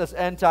leading up to this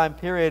end time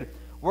period,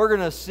 we're going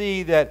to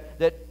see that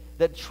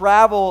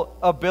travel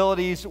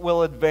abilities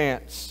will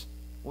advance.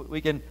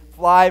 We can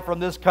fly from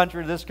this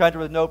country to this country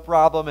with no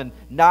problem, and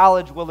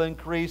knowledge will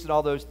increase and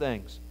all those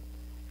things.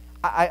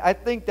 I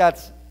think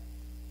that's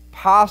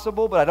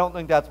possible, but I don't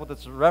think that's what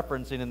it's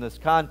referencing in this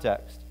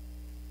context.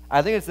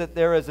 I think it's that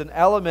there is an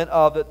element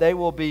of that they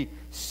will be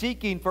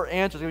seeking for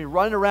answers. They're going to be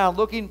running around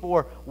looking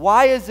for,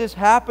 why is this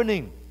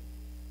happening?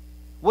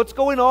 What's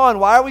going on?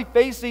 Why are we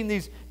facing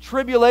these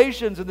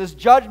tribulations and this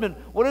judgment?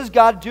 What is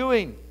God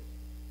doing?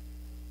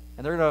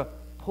 And they're going to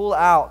pull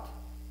out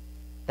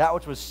that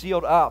which was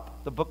sealed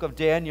up, the book of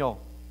Daniel.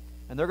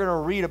 And they're going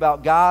to read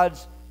about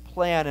God's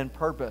plan and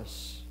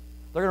purpose.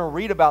 They're going to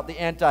read about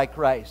the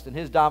Antichrist and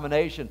his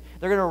domination.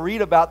 They're going to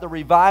read about the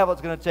revival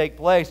that's going to take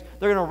place.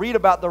 They're going to read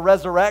about the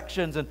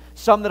resurrections, and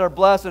some that are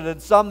blessed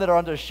and some that are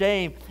under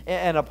shame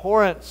and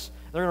abhorrence.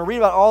 They're going to read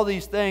about all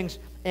these things,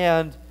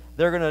 and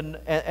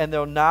and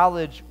their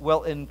knowledge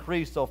will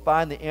increase. They'll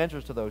find the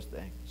answers to those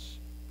things.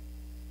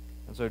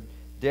 And so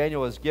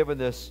Daniel is given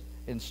this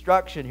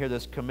instruction here,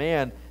 this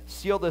command,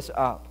 seal this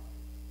up.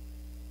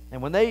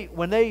 And when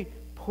they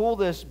pull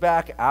this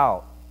back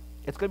out,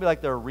 it's going to be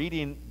like they're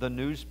reading the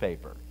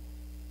newspaper.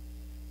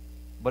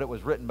 But it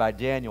was written by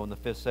Daniel in the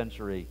 5th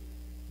century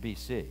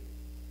BC.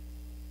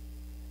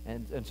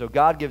 And so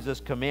God gives this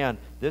command.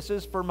 This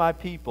is for my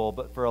people,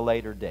 but for a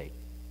later date.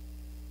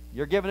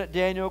 You're giving it,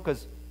 Daniel,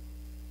 because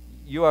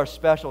you are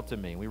special to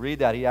me. We read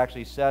that. He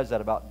actually says that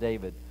about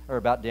David, or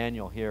about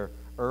Daniel here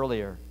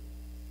earlier.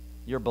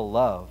 You're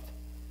beloved.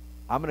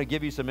 I'm going to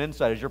give you some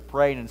insight as you're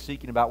praying and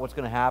seeking about what's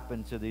going to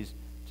happen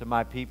to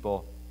my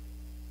people.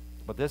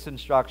 But this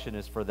instruction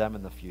is for them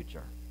in the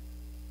future.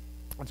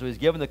 And so he's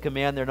given the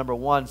command there, number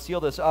 1, seal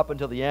this up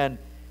until the end.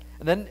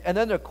 And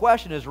then the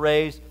question is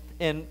raised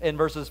in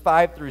verses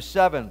 5 through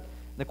 7.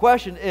 The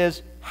question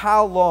is,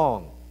 how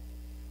long?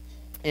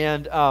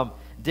 And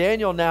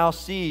Daniel now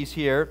sees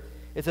here,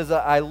 it says,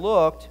 I,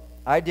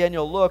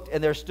 Daniel, looked,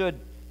 and there stood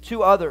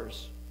 2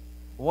 others,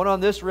 one on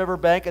this river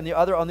bank and the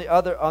other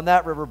on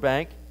that river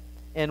bank.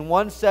 And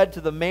one said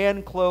to the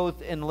man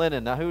clothed in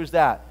linen. Now who's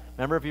that?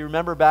 Remember, if you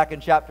remember back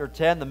in chapter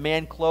 10, the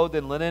man clothed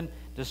in linen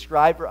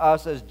described for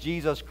us as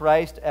Jesus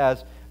Christ,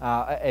 as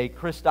a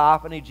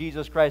Christophany,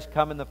 Jesus Christ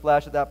come in the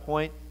flesh at that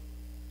point.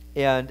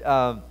 And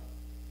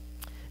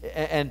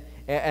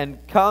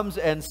comes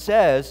and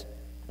says,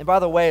 and by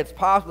the way, it's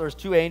possible there's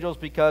 2 angels,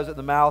 because at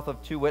the mouth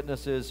of 2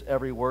 witnesses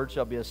every word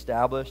shall be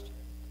established.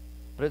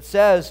 But it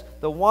says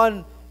the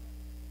one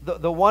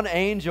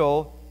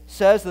angel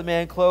says to the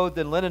man clothed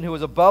in linen, who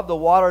was above the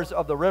waters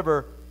of the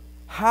river,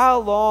 how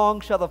long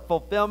shall the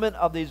fulfillment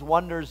of these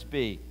wonders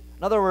be?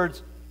 In other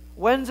words,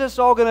 when's this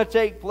all going to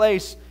take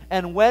place,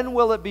 and when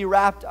will it be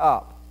wrapped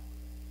up?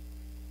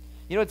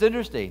 You know, it's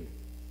interesting.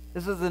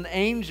 This is an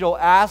angel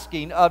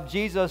asking of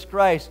Jesus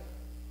Christ,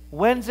 how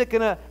long is it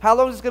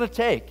going to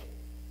take?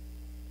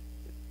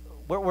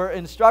 We're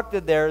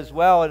instructed there as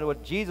well, and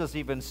what Jesus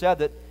even said,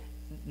 that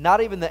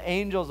not even the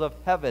angels of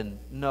heaven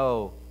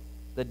know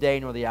the day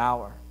nor the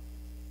hour.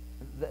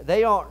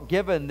 They aren't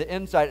given the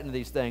insight into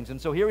these things. And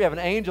so here we have an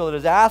angel that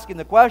is asking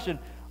the question,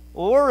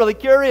 well, we're really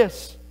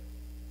curious.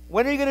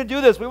 When are you going to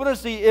do this? We want to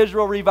see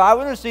Israel revived.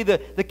 We want to see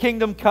the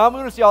kingdom come. We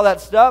want to see all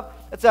that stuff.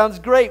 That sounds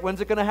great. When's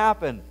it going to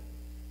happen?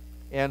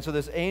 And so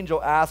this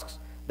angel asks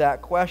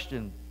that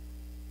question,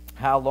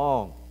 how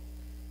long?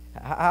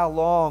 How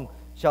long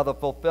shall the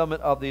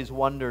fulfillment of these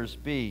wonders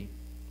be?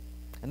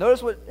 And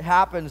notice what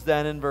happens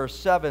then in verse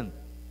 7.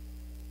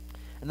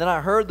 And then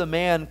I heard the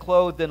man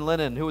clothed in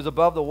linen, who was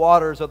above the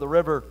waters of the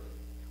river,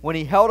 when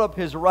he held up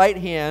his right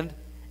hand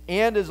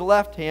and his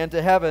left hand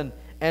to heaven,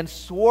 and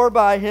swore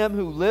by him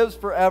who lives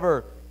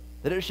forever,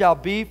 that it shall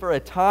be for a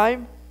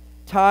time,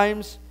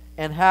 times,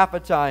 and half a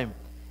time.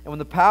 And when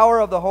the power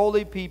of the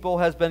holy people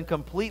has been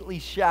completely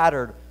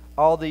shattered,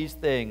 all these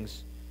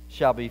things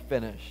shall be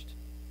finished.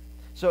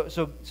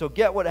 So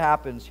get what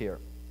happens here.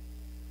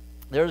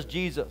 There's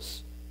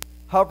Jesus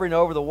hovering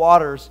over the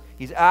waters.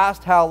 He's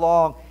asked how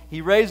long. He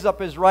raises up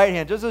his right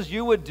hand, just as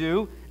you would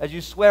do as you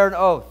swear an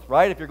oath,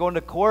 right? If you're going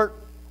to court,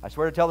 I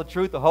swear to tell the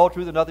truth, the whole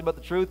truth, and nothing but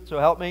the truth, so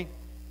help me.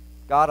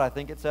 God, I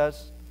think it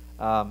says.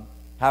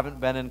 Haven't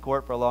been in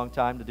court for a long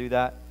time to do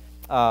that.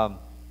 But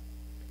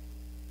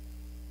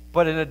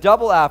in a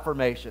double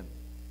affirmation,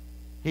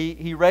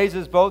 he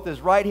raises both his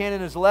right hand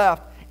and his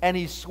left, and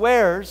he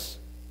swears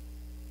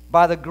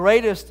by the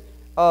greatest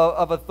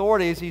of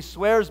authorities. He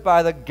swears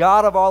by the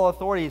God of all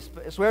authorities.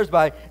 He swears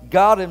by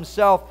God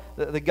himself,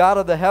 the God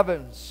of the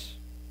heavens.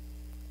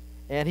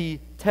 And he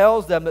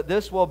tells them that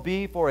this will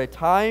be for a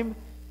time,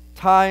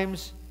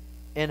 times,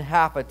 and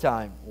half a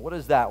time. What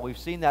is that? We've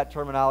seen that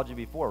terminology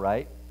before,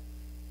 right?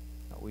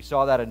 We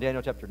saw that in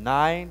Daniel chapter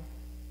 9.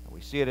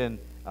 We see it in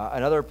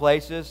other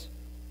places.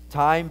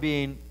 Time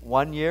being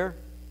 1 year,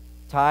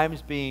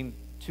 times being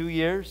 2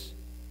 years,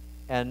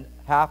 and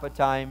half a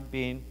time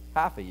being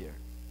half a year.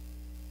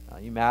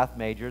 You math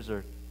majors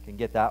can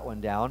get that one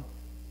down.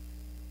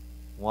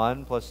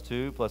 1 plus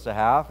 2 plus a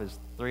half is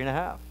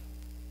 3.5.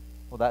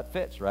 Well, that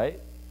fits, right?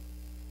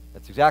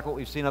 That's exactly what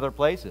we've seen other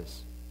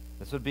places.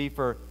 This would be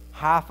for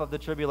half of the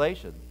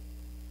tribulation.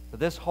 So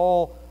this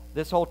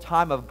whole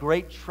time of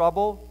great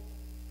trouble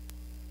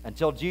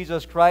until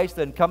Jesus Christ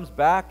then comes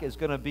back is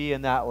going to be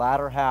in that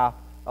latter half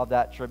of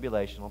that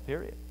tribulational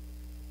period.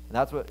 And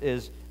that's what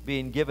is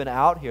being given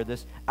out here.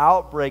 This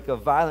outbreak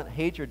of violent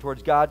hatred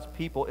towards God's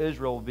people,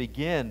 Israel, will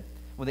begin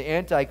when the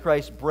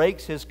Antichrist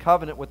breaks his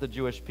covenant with the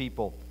Jewish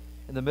people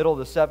in the middle of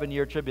the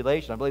 7-year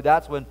tribulation. I believe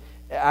that's when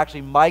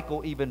actually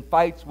Michael even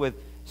fights with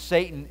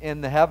Satan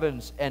in the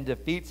heavens and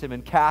defeats him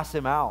and casts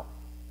him out.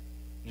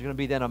 There's going to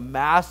be then a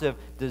massive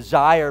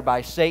desire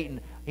by Satan.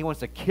 He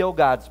wants to kill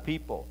God's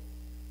people.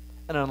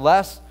 And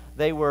unless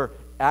they were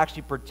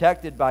actually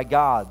protected by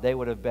God, they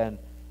would have been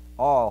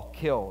all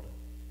killed.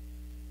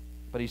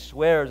 But he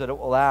swears that it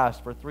will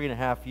last for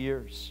 3.5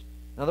 years.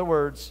 In other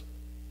words,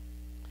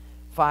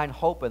 find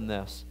hope in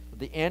this.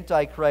 The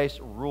Antichrist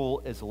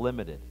rule is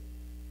limited.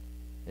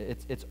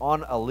 It's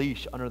on a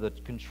leash under the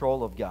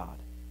control of God.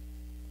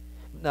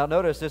 Now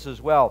notice this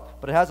as well,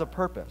 but it has a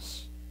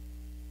purpose.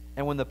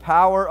 And when the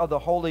power of the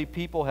holy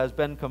people has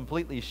been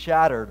completely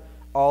shattered,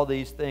 all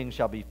these things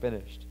shall be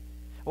finished.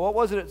 Well, what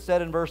was it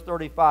said in verse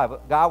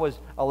 35? God was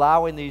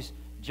allowing these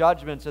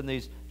judgments and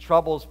these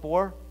troubles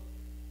for?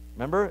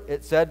 Remember,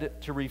 it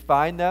said to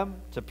refine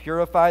them, to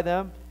purify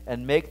them,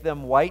 and make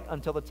them white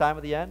until the time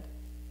of the end.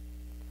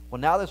 Well,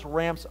 now this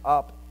ramps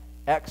up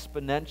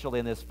exponentially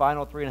in this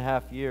final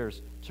 3.5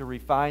 years to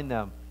refine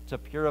them, to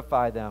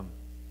purify them,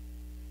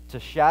 to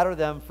shatter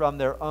them from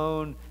their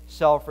own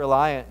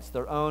self-reliance,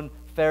 their own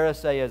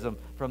Pharisaism,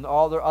 from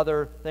all their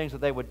other things,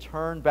 that they would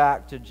turn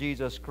back to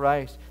Jesus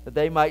Christ, that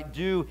they might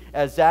do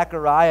as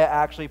Zechariah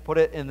actually put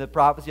it in the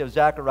prophecy of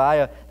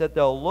Zechariah, that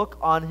they'll look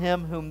on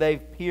him whom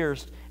they've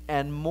pierced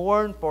and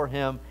mourn for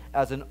him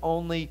as an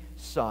only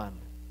son,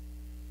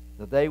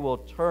 that they will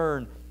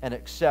turn and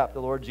accept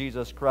the Lord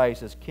Jesus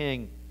Christ as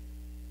King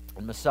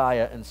and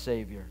Messiah and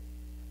Savior.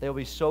 They will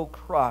be so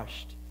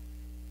crushed,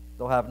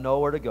 they'll have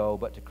nowhere to go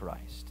but to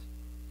Christ.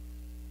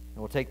 And it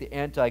will take the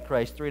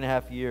Antichrist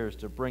 3.5 years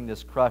to bring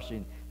this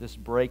crushing, this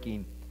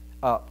breaking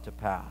up to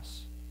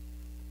pass.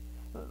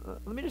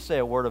 Let me just say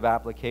a word of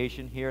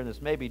application here, and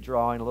this may be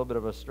drawing a little bit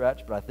of a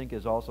stretch, but I think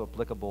is also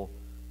applicable.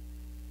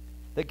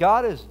 That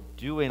God is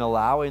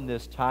allowing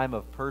this time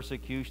of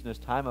persecution, this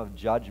time of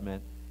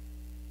judgment,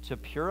 to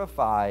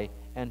purify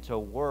and to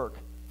work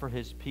for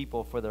his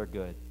people for their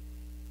good.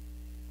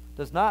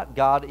 Does not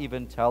God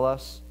even tell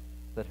us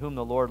that whom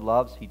the Lord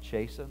loves, he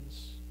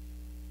chastens,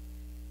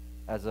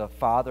 as a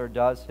father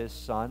does his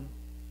son?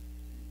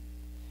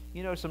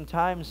 You know,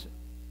 sometimes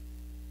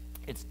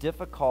it's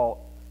difficult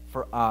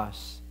for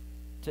us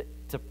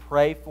to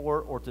pray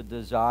for or to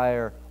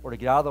desire or to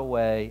get out of the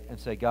way and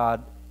say,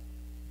 God,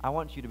 I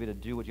want you to be able to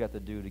do what you have to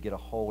do to get a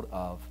hold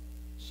of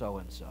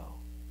so-and-so.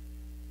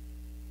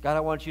 God, I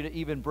want you to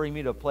even bring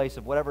me to a place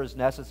of whatever is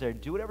necessary.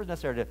 Do whatever is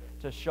necessary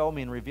to show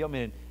me and reveal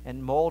me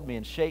and mold me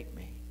and shape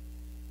me.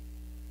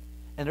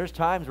 And there's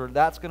times where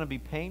that's going to be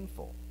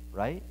painful,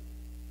 right?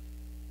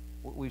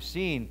 We've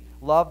seen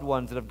loved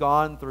ones that have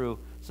gone through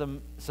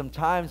some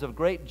times of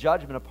great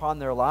judgment upon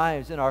their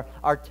lives, and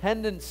our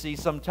tendency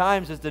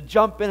sometimes is to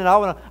jump in, and I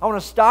want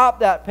to stop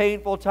that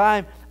painful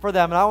time for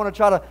them, and I want to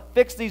try to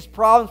fix these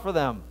problems for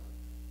them.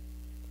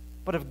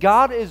 But if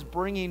God is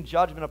bringing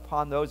judgment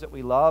upon those that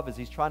we love, as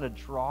he's trying to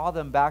draw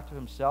them back to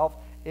himself,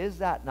 is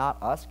that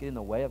not us getting in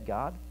the way of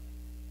God?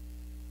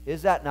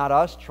 Is that not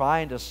us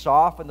trying to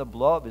soften the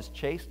blow of his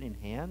chastening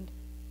hand?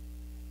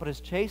 But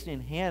his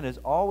chastening hand is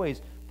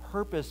always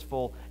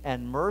purposeful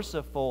and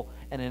merciful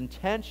and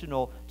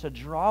intentional to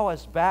draw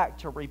us back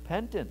to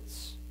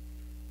repentance.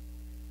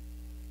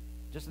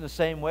 Just in the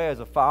same way as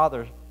a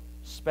father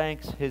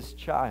spanks his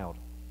child.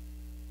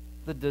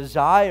 The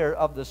desire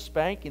of the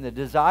spanking, the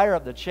desire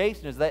of the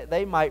chastening is that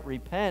they might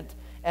repent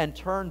and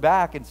turn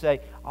back and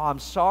say, oh, I'm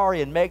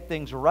sorry, and make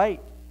things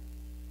right.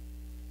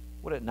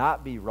 Would it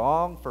not be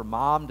wrong for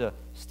mom to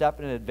step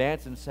in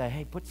advance and say,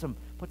 hey, put some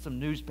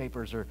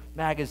newspapers or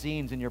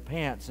magazines in your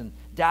pants and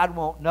dad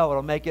won't know,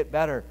 it'll make it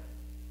better?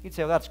 You'd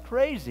say, well, that's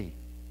crazy.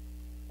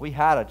 We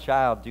had a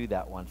child do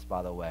that once,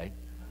 by the way.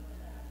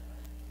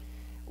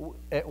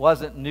 It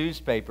wasn't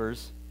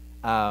newspapers,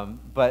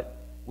 but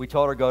we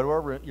told her, go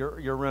to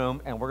your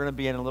room, and we're going to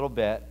be in a little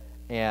bit,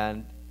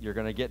 and you're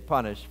going to get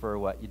punished for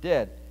what you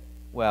did.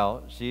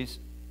 Well, she's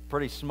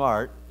pretty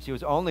smart. She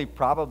was only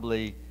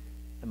probably,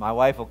 and my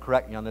wife will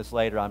correct me on this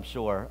later, I'm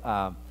sure.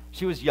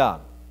 She was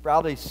young,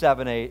 probably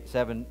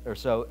 7 or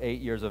so,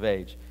 8 years of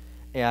age.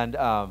 And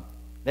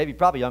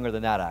probably younger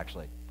than that,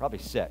 actually, probably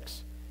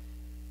 6.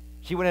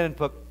 She went in and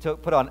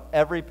put on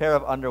every pair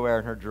of underwear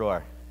in her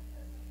drawer.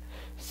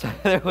 So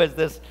there was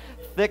this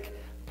thick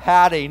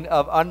padding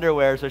of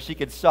underwear so she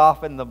could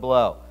soften the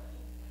blow.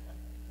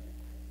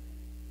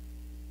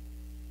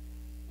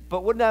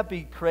 But wouldn't that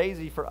be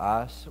crazy for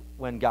us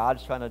when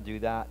God's trying to do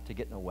that, to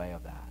get in the way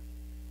of that?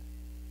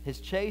 His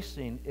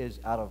chastening is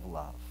out of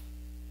love.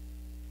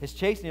 His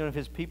chastening of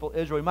his people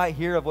Israel. We might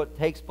hear of what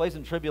takes place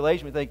in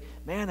tribulation. We think,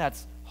 man,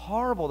 that's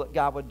horrible that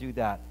God would do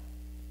that.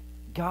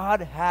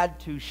 God had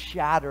to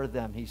shatter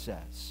them, he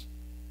says,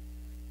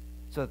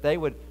 so that they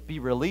would be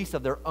released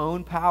of their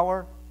own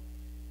power,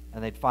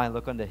 and they'd finally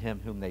look unto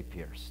him whom they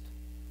pierced.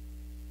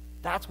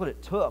 That's what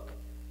it took.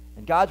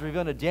 And God's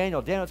revealing to Daniel,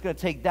 it's going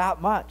to take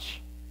that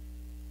much.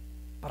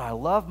 But I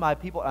love my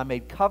people. I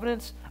made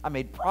covenants. I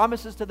made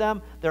promises to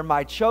them. They're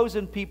my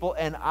chosen people,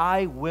 and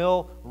I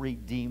will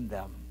redeem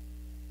them.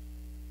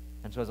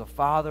 And so as a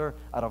father,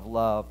 out of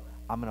love,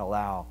 I'm going to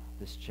allow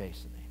this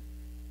chastening.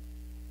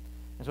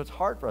 And so it's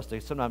hard for us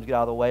to sometimes get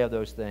out of the way of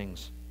those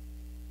things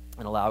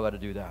and allow God to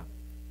do that.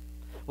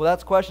 Well,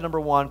 that's question number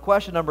 1.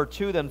 Question number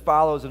 2 then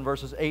follows in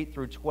verses 8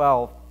 through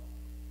 12.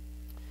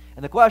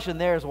 And the question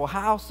there is, well,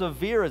 how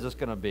severe is this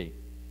going to be?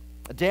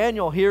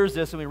 Daniel hears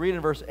this, and we read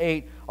in verse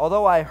 8,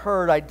 although I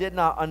heard, I did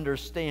not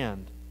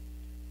understand.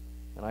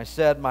 And I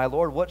said, my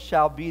Lord, what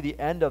shall be the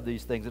end of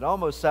these things? It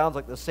almost sounds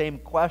like the same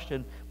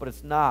question, but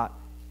it's not.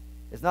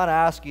 It's not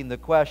asking the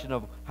question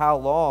of how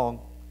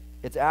long.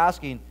 It's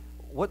asking,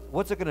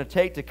 what's it going to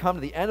take to come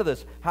to the end of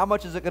this? How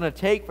much is it going to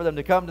take for them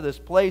to come to this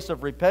place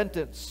of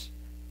repentance?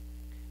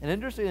 And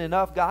interestingly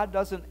enough, God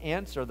doesn't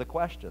answer the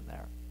question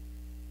there.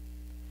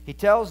 He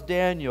tells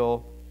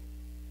Daniel,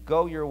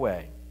 go your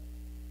way.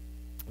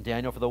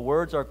 Daniel, for the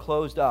words are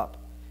closed up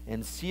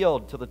and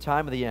sealed till the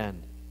time of the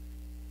end.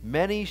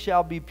 Many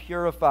shall be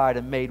purified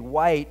and made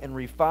white and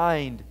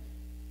refined,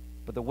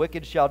 but the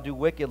wicked shall do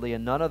wickedly,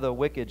 and none of the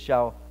wicked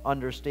shall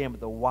understand, but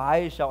the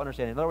wise shall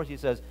understand. In other words, he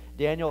says,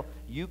 Daniel,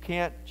 you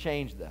can't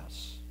change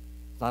this.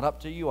 It's not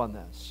up to you on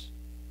this.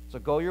 So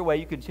go your way.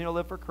 You continue to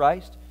live for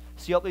Christ.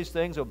 Seal up these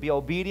things. Be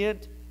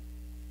obedient.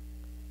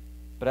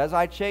 But as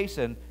I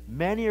chasten,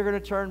 many are going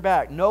to turn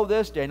back. Know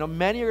this, Daniel,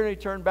 many are going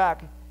to turn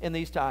back in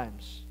these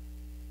times.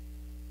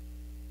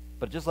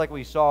 But just like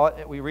we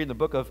read in the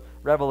book of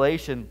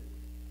Revelation,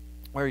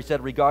 where he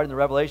said regarding the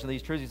revelation of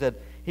these truths, he said,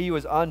 he who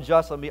is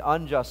unjust, let him be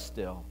unjust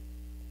still.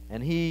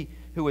 And he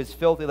who is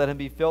filthy, let him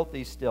be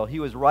filthy still. He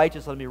who is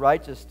righteous, let him be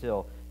righteous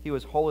still. He who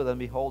is holy, let him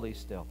be holy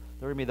still.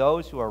 There are going to be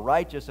those who are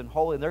righteous and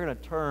holy, and they're going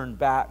to turn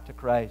back to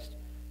Christ.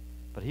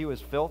 But he who is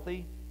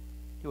filthy,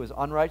 he who is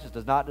unrighteous,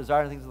 does not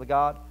desire the things of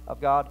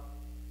God,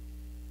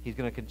 he's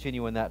going to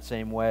continue in that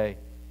same way.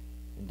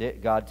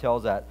 And God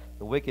tells that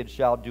the wicked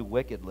shall do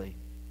wickedly.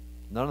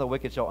 None of the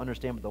wicked shall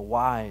understand, but the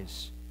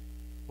wise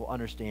will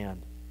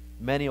understand.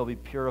 Many will be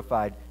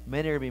purified.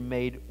 Many are going to be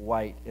made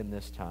white in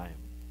this time.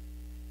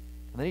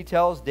 And then he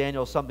tells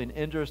Daniel something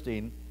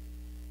interesting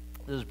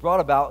that has brought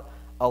about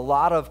a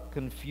lot of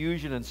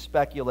confusion and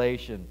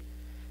speculation.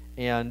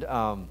 And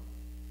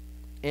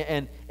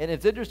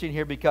it's interesting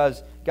here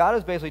because God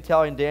is basically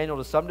telling Daniel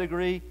to some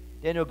degree,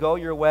 Daniel, go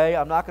your way.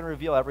 I'm not going to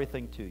reveal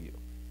everything to you.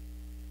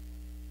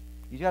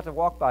 You have to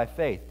walk by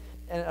faith.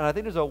 And I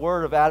think there's a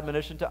word of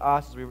admonition to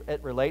us as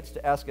it relates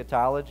to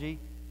eschatology.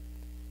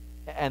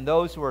 And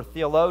those who are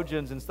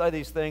theologians and study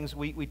these things,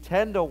 we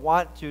tend to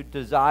want to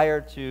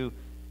desire to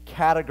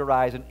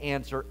categorize and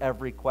answer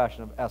every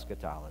question of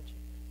eschatology.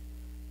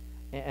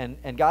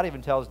 And God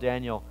even tells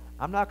Daniel,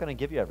 I'm not going to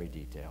give you every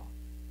detail.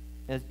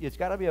 And it's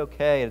got to be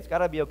okay. And it's got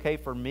to be okay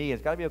for me.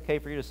 It's got to be okay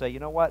for you to say, you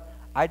know what?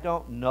 I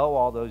don't know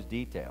all those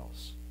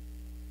details.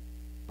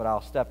 But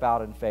I'll step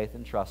out in faith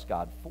and trust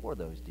God for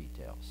those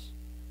details.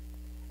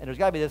 And there's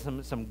got to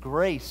be some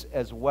grace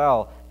as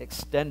well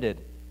extended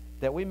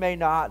that we may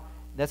not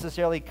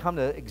necessarily come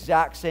to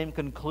exact same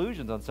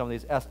conclusions on some of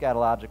these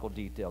eschatological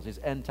details, these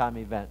end-time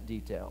event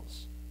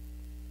details.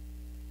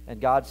 And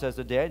God says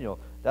to Daniel,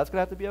 that's going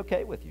to have to be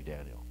okay with you,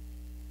 Daniel.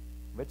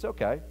 It's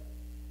okay.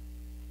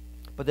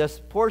 But this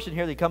portion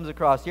here that comes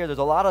across here, there's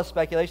a lot of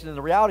speculation, and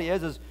the reality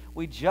is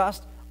we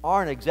just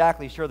aren't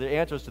exactly sure the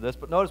answers to this,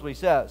 but notice what he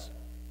says.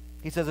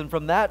 He says, and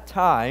from that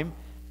time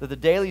that the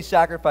daily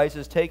sacrifice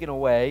is taken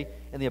away,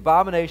 and the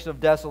abomination of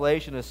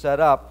desolation is set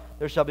up,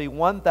 there shall be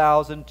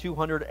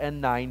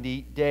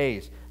 1,290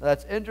 days. Now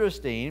that's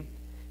interesting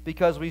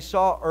because we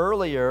saw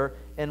earlier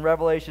in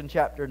Revelation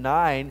chapter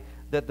 9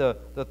 that the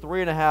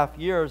 3.5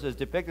 years is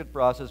depicted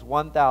for us as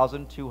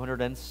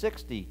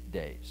 1,260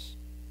 days.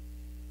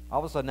 All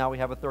of a sudden now we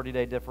have a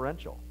 30-day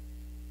differential.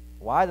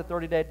 Why the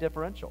 30-day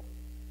differential?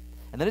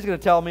 And then he's going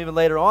to tell them even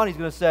later on, he's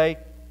going to say,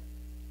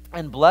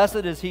 and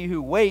blessed is he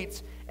who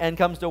waits and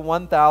comes to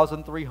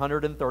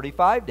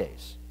 1,335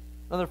 days.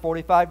 Another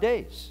 45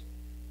 days.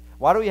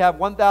 Why do we have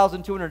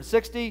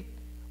 1,260,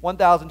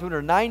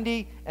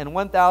 1,290, and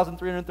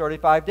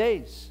 1,335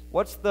 days?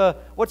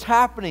 What's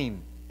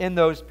happening in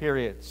those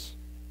periods?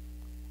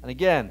 And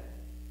again,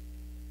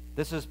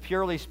 this is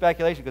purely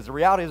speculation because the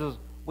reality is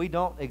we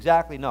don't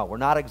exactly know. We're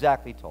not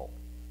exactly told.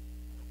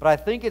 But I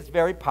think it's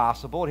very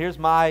possible, and here's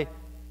my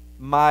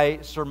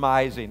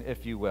surmising,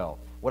 if you will,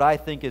 what I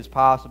think is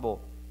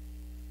possible.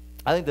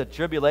 I think the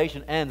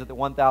tribulation ends at the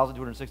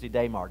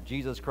 1,260-day mark.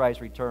 Jesus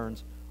Christ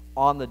returns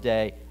on the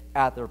day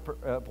at the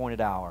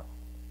appointed hour.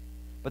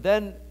 But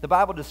then the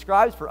Bible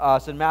describes for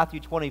us in Matthew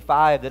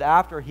 25 that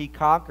after he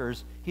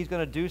conquers, he's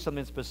going to do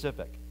something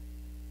specific.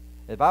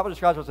 The Bible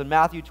describes for us in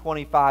Matthew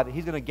 25 that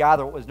he's going to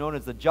gather what was known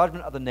as the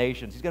judgment of the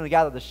nations. He's going to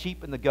gather the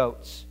sheep and the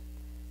goats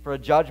for a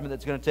judgment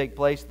that's going to take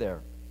place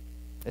there.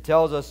 It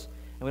tells us,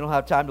 and we don't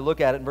have time to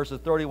look at it, in verses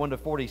 31 to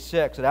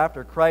 46, that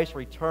after Christ's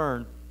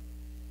return,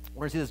 we're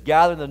going to see this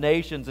gathering of the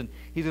nations, and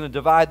he's going to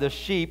divide the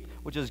sheep,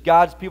 which is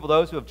God's people,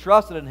 those who have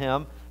trusted in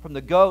him, from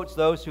the goats,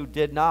 those who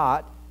did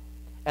not.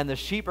 And the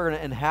sheep are going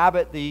to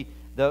inhabit the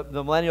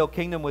millennial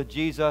kingdom with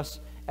Jesus,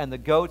 and the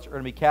goats are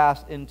going to be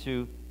cast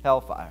into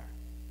hellfire.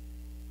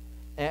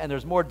 And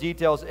there's more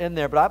details in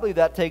there, but I believe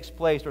that takes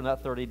place during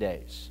that 30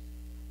 days.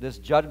 This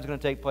judgment is going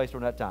to take place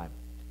during that time.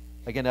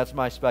 Again, that's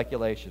my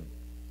speculation.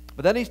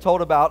 But then he's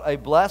told about a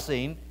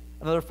blessing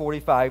another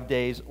 45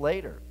 days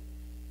later.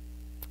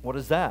 What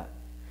is that?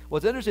 Well,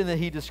 it's interesting that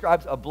he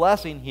describes a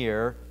blessing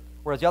here,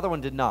 whereas the other one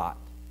did not.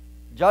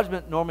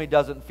 Judgment normally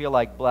doesn't feel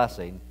like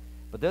blessing,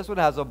 but this one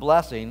has a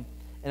blessing,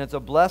 and it's a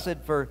blessed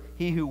for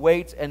he who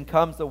waits and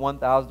comes to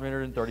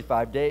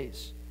 1,335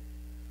 days.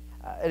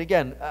 And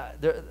again,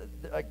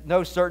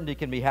 no certainty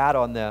can be had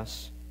on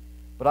this,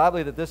 but I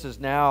believe that this is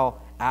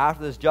now,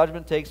 after this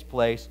judgment takes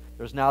place,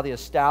 there's now the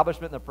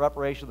establishment and the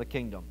preparation of the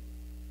kingdom.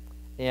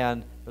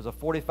 And there's a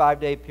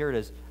 45-day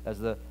period as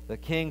the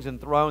kings and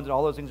thrones and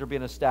all those things are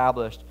being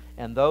established.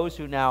 And those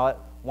who now at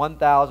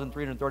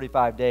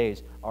 1,335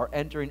 days are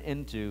entering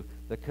into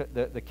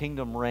the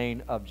kingdom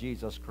reign of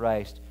Jesus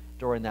Christ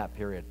during that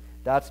period.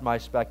 That's my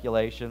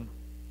speculation.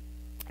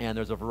 And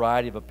there's a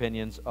variety of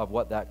opinions of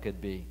what that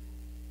could be.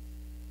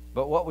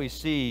 But what we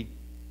see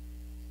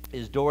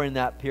is during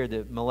that period,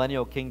 the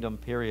millennial kingdom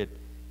period,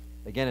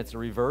 again, it's a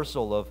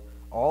reversal of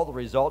all the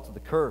results of the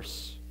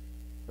curse.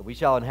 That we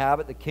shall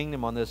inhabit the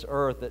kingdom on this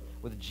earth, that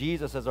with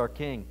Jesus as our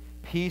king,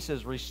 peace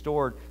is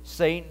restored,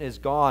 Satan is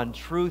gone,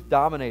 truth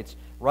dominates,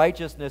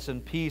 righteousness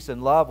and peace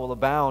and love will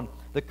abound,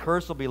 the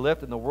curse will be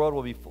lifted, and the world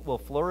will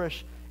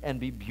flourish and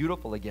be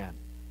beautiful again.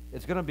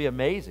 It's going to be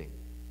amazing.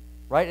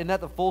 Right? Isn't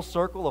that the full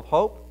circle of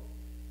hope?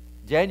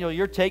 Daniel,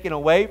 you're taken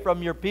away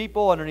from your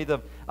people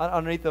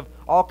underneath of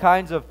all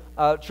kinds of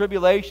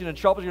tribulation and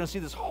troubles. You're going to see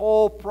this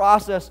whole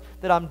process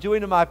that I'm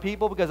doing to my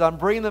people because I'm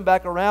bringing them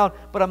back around.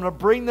 But I'm going to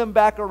bring them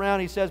back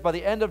around, he says, by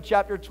the end of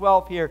chapter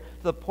 12 here,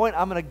 to the point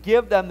I'm going to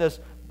give them this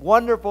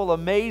wonderful,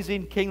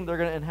 amazing kingdom they're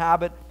going to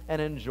inhabit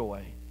and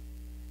enjoy.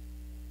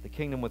 The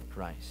kingdom with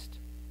Christ.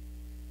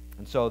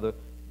 And so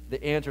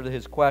the answer to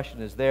his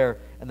question is there.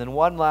 And then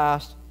one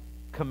last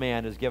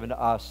command is given to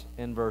us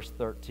in verse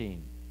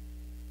 13.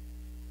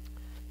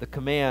 The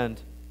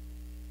command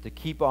to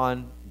keep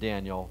on,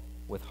 Daniel,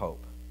 with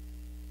hope.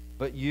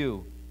 But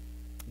you,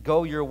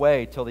 go your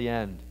way till the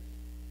end,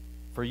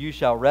 for you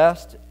shall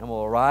rest and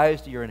will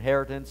arise to your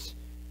inheritance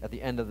at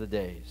the end of the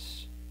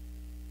days.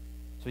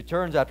 So he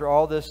turns after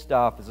all this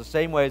stuff. It's the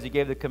same way as he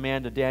gave the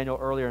command to Daniel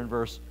earlier in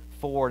verse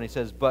 4, and he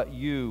says, but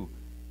you,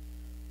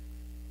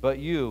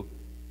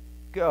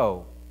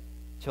 go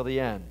till the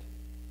end.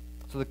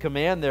 So the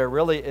command there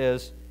really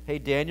is, hey,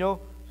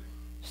 Daniel,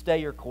 stay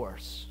your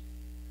course.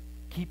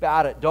 Keep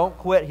at it. Don't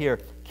quit here.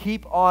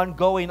 Keep on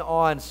going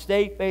on.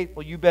 Stay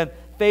faithful. You've been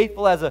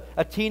faithful as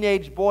a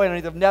teenage boy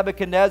underneath of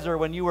Nebuchadnezzar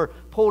when you were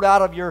pulled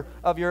out of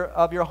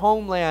your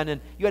homeland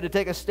and you had to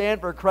take a stand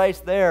for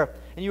Christ there.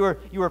 And you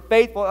were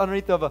faithful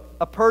underneath of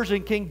a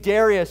Persian king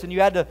Darius, and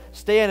you had to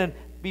stand and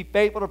be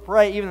faithful to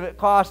pray even if it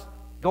cost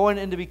going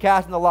in to be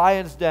cast in the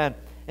lion's den.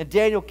 And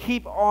Daniel,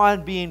 keep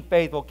on being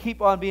faithful.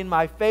 Keep on being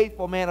my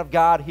faithful man of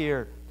God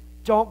here.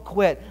 Don't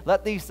quit.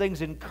 Let these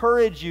things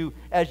encourage you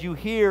as you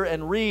hear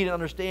and read and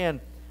understand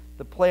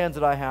the plans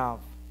that I have.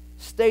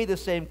 Stay the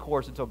same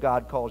course until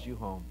God calls you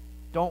home.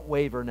 Don't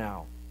waver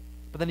now.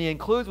 But then he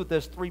includes with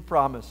this 3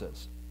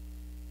 promises.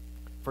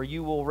 For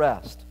you will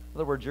rest. In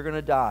other words, you're going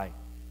to die.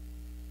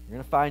 You're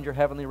going to find your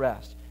heavenly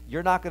rest.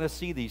 You're not going to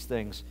see these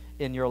things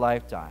in your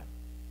lifetime.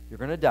 You're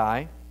going to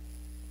die,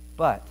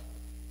 but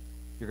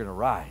you're going to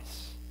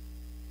rise.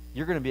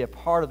 You're going to be a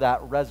part of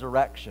that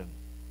resurrection.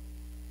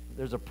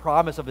 There's a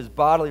promise of his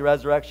bodily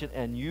resurrection,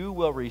 and you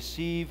will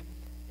receive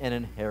an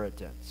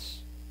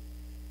inheritance.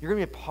 You're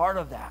going to be a part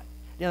of that.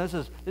 You know,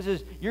 this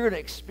is you're going to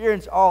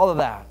experience all of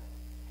that.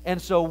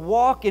 And so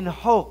walk in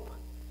hope.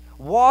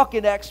 Walk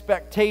in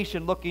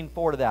expectation, looking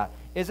forward to that.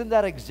 Isn't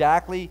that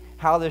exactly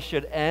how this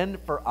should end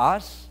for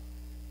us?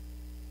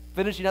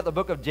 Finishing out the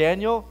book of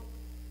Daniel,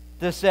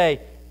 to say,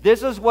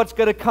 this is what's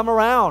going to come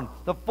around.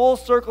 The full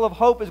circle of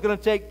hope is going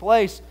to take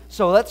place.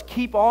 So let's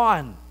keep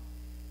on.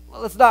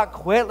 Let's not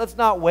quit. Let's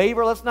not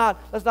waver. Let's not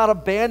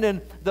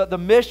abandon the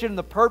mission,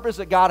 the purpose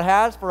that God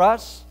has for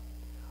us.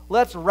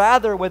 Let's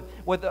rather, with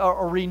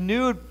a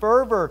renewed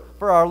fervor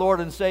for our Lord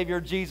and Savior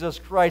Jesus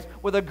Christ,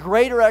 with a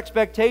greater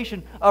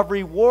expectation of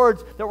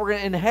rewards that we're going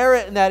to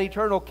inherit in that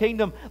eternal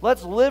kingdom,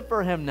 let's live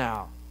for Him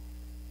now.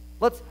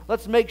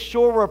 Let's make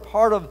sure we're a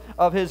part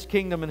of His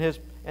kingdom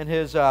and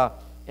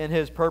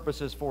His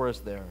purposes for us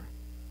there.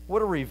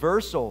 What a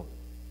reversal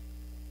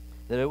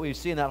that we've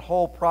seen that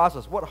whole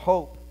process. What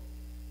hope.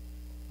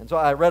 And so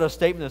I read a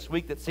statement this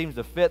week that seems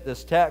to fit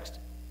this text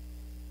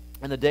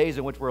in the days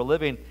in which we're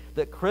living,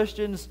 that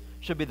Christians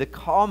should be the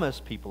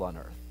calmest people on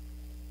earth.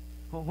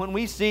 When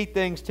we see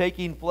things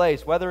taking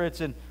place, whether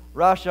it's in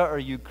Russia or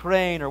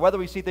Ukraine, or whether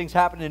we see things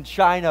happening in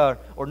China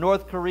or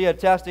North Korea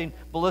testing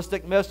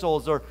ballistic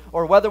missiles, or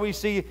whether we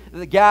see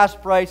the gas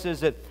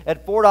prices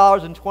at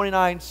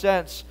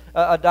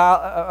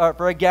 $4.29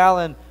 for a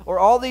gallon, or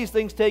all these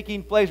things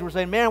taking place, we're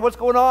saying, man, what's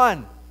going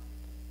on?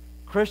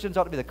 Christians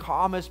ought to be the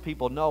calmest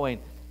people, knowing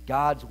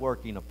God's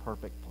working a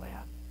perfect plan.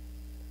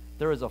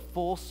 There is a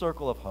full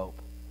circle of hope,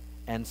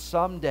 and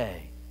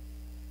someday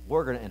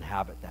we're going to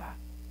inhabit that.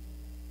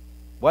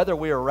 Whether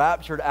we are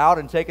raptured out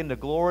and taken to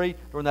glory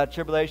during that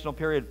tribulational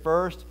period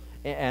first,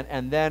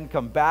 and then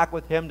come back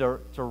with Him to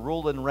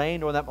rule and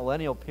reign during that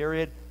millennial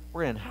period,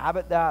 we're going to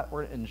inhabit that,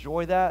 we're going to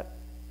enjoy that,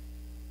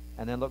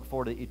 and then look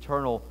forward to the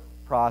eternal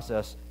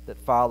process that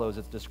follows.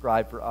 It's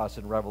described for us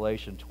in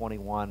Revelation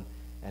 21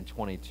 and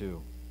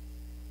 22.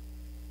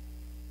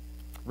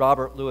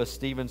 Robert Louis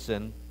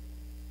Stevenson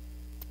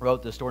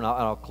wrote this story, and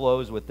I'll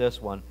close with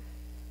this one.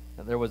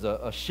 And there was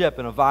a ship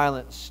in a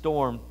violent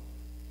storm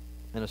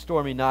and a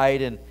stormy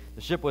night, and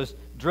the ship was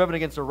driven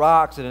against the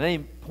rocks, and at any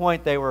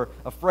point they were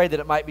afraid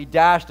that it might be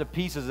dashed to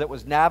pieces. It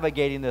was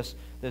navigating this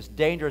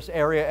dangerous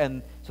area,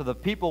 and so the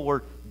people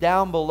were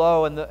down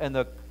below in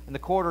the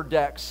quarter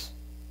decks,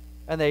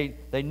 and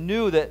they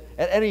knew that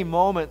at any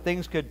moment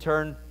things could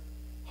turn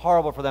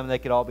horrible for them and they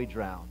could all be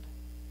drowned.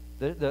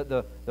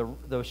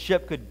 The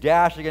ship could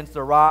dash against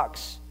the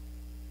rocks,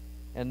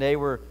 and they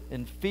were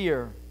in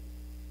fear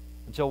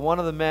until one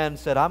of the men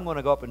said, I'm going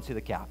to go up and see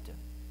the captain.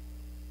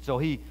 So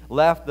he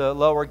left the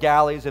lower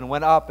galleys and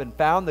went up and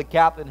found the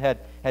captain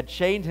had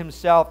chained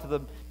himself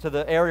to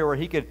the area where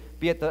he could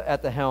be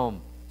at the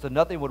helm, so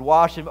nothing would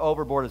wash him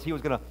overboard, as he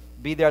was going to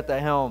be there at the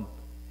helm.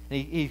 And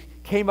he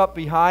came up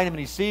behind him, and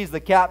he sees the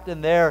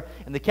captain there,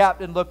 and the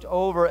captain looked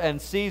over and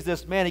sees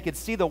this man. He could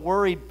see the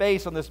worried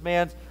face on this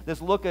man's,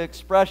 this look of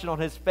expression on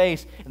his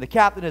face, and the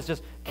captain is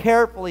just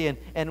carefully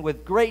and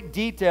with great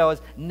detail is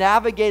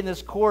navigating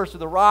this course through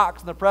the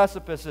rocks and the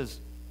precipices,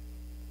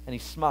 and he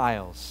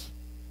smiles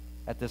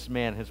at this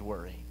man, his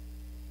worry.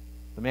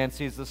 The man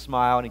sees the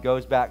smile, and he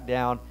goes back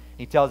down.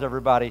 He tells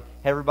everybody,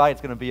 hey, everybody,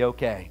 it's going to be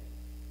okay.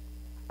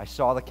 I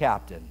saw the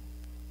captain,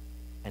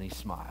 and he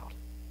smiled.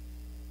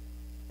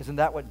 Isn't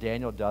that what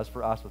Daniel does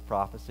for us with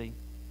prophecy?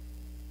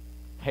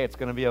 Hey, it's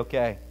going to be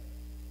okay.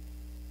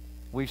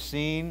 We've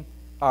seen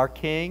our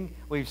King,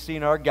 we've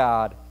seen our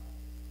God,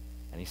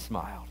 and he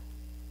smiled.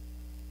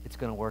 It's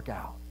going to work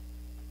out.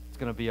 It's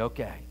going to be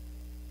okay.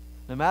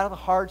 No matter the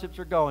hardships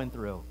you're going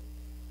through,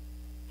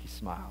 he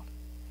smiled.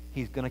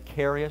 He's going to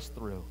carry us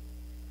through.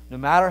 No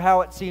matter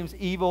how it seems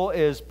evil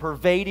is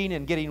pervading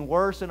and getting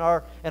worse in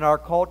our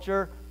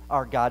culture,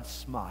 our God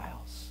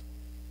smiles.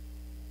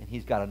 And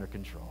he's got under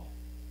control.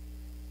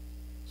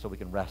 So we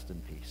can rest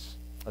in peace.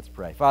 Let's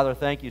pray. Father,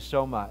 thank you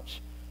so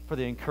much for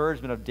the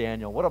encouragement of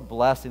Daniel. What a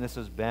blessing this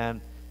has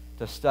been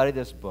to study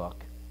this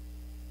book.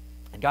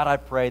 And God, I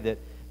pray that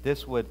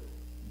this would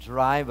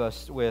drive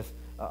us with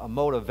a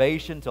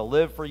motivation to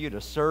live for you,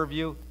 to serve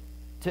you,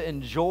 to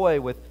enjoy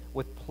with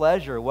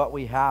pleasure what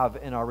we have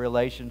in our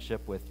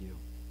relationship with you.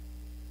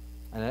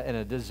 And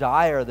a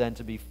desire then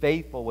to be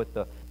faithful with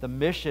the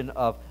mission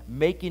of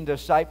making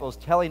disciples,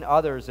 telling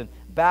others and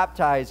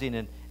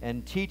baptizing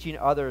and teaching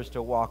others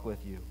to walk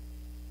with you.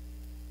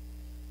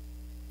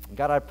 And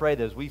God, I pray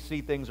that as we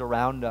see things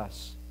around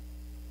us,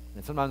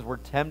 and sometimes we're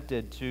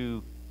tempted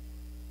to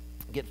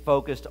get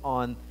focused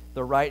on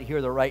the right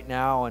here, the right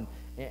now,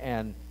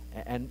 and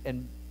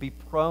be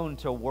prone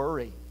to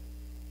worry,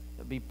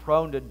 be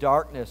prone to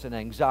darkness and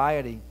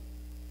anxiety.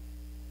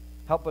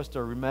 Help us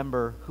to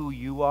remember who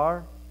you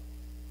are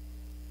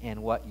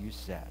and what you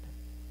said.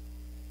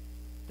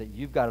 That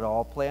you've got it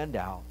all planned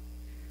out,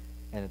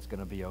 and it's going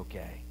to be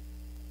okay.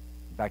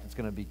 In fact, it's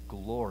going to be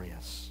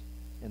glorious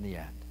in the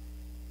end.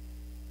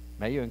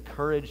 May you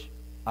encourage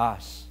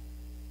us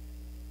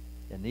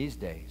in these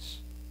days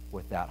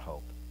with that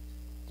hope.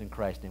 It's in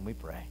Christ's name we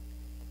pray.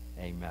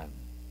 Amen.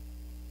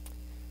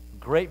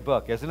 Great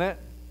book, isn't it?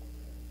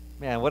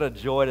 Man, what a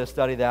joy to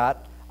study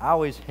that. I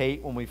always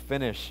hate when we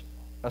finish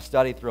a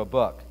study through a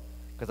book,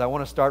 because I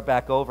want to start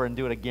back over and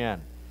do it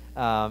again.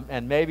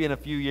 And maybe in a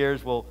few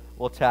years we'll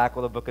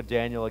tackle the book of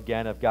Daniel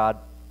again if God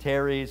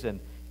tarries and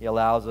he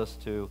allows us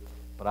to.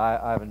 But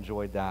I've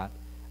enjoyed that.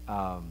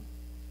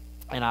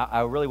 And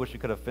I really wish we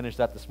could have finished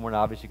that this morning.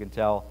 Obviously, you can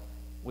tell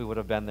we would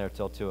have been there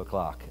till 2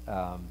 o'clock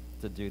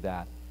to do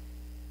that.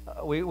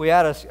 We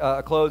had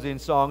a closing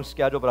song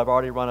scheduled, but I've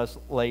already run us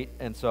late.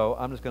 And so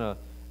I'm just going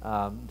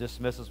to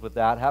dismiss us with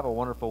that. Have a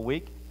wonderful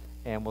week,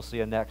 and we'll see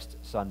you next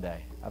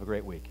Sunday. Have a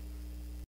great week.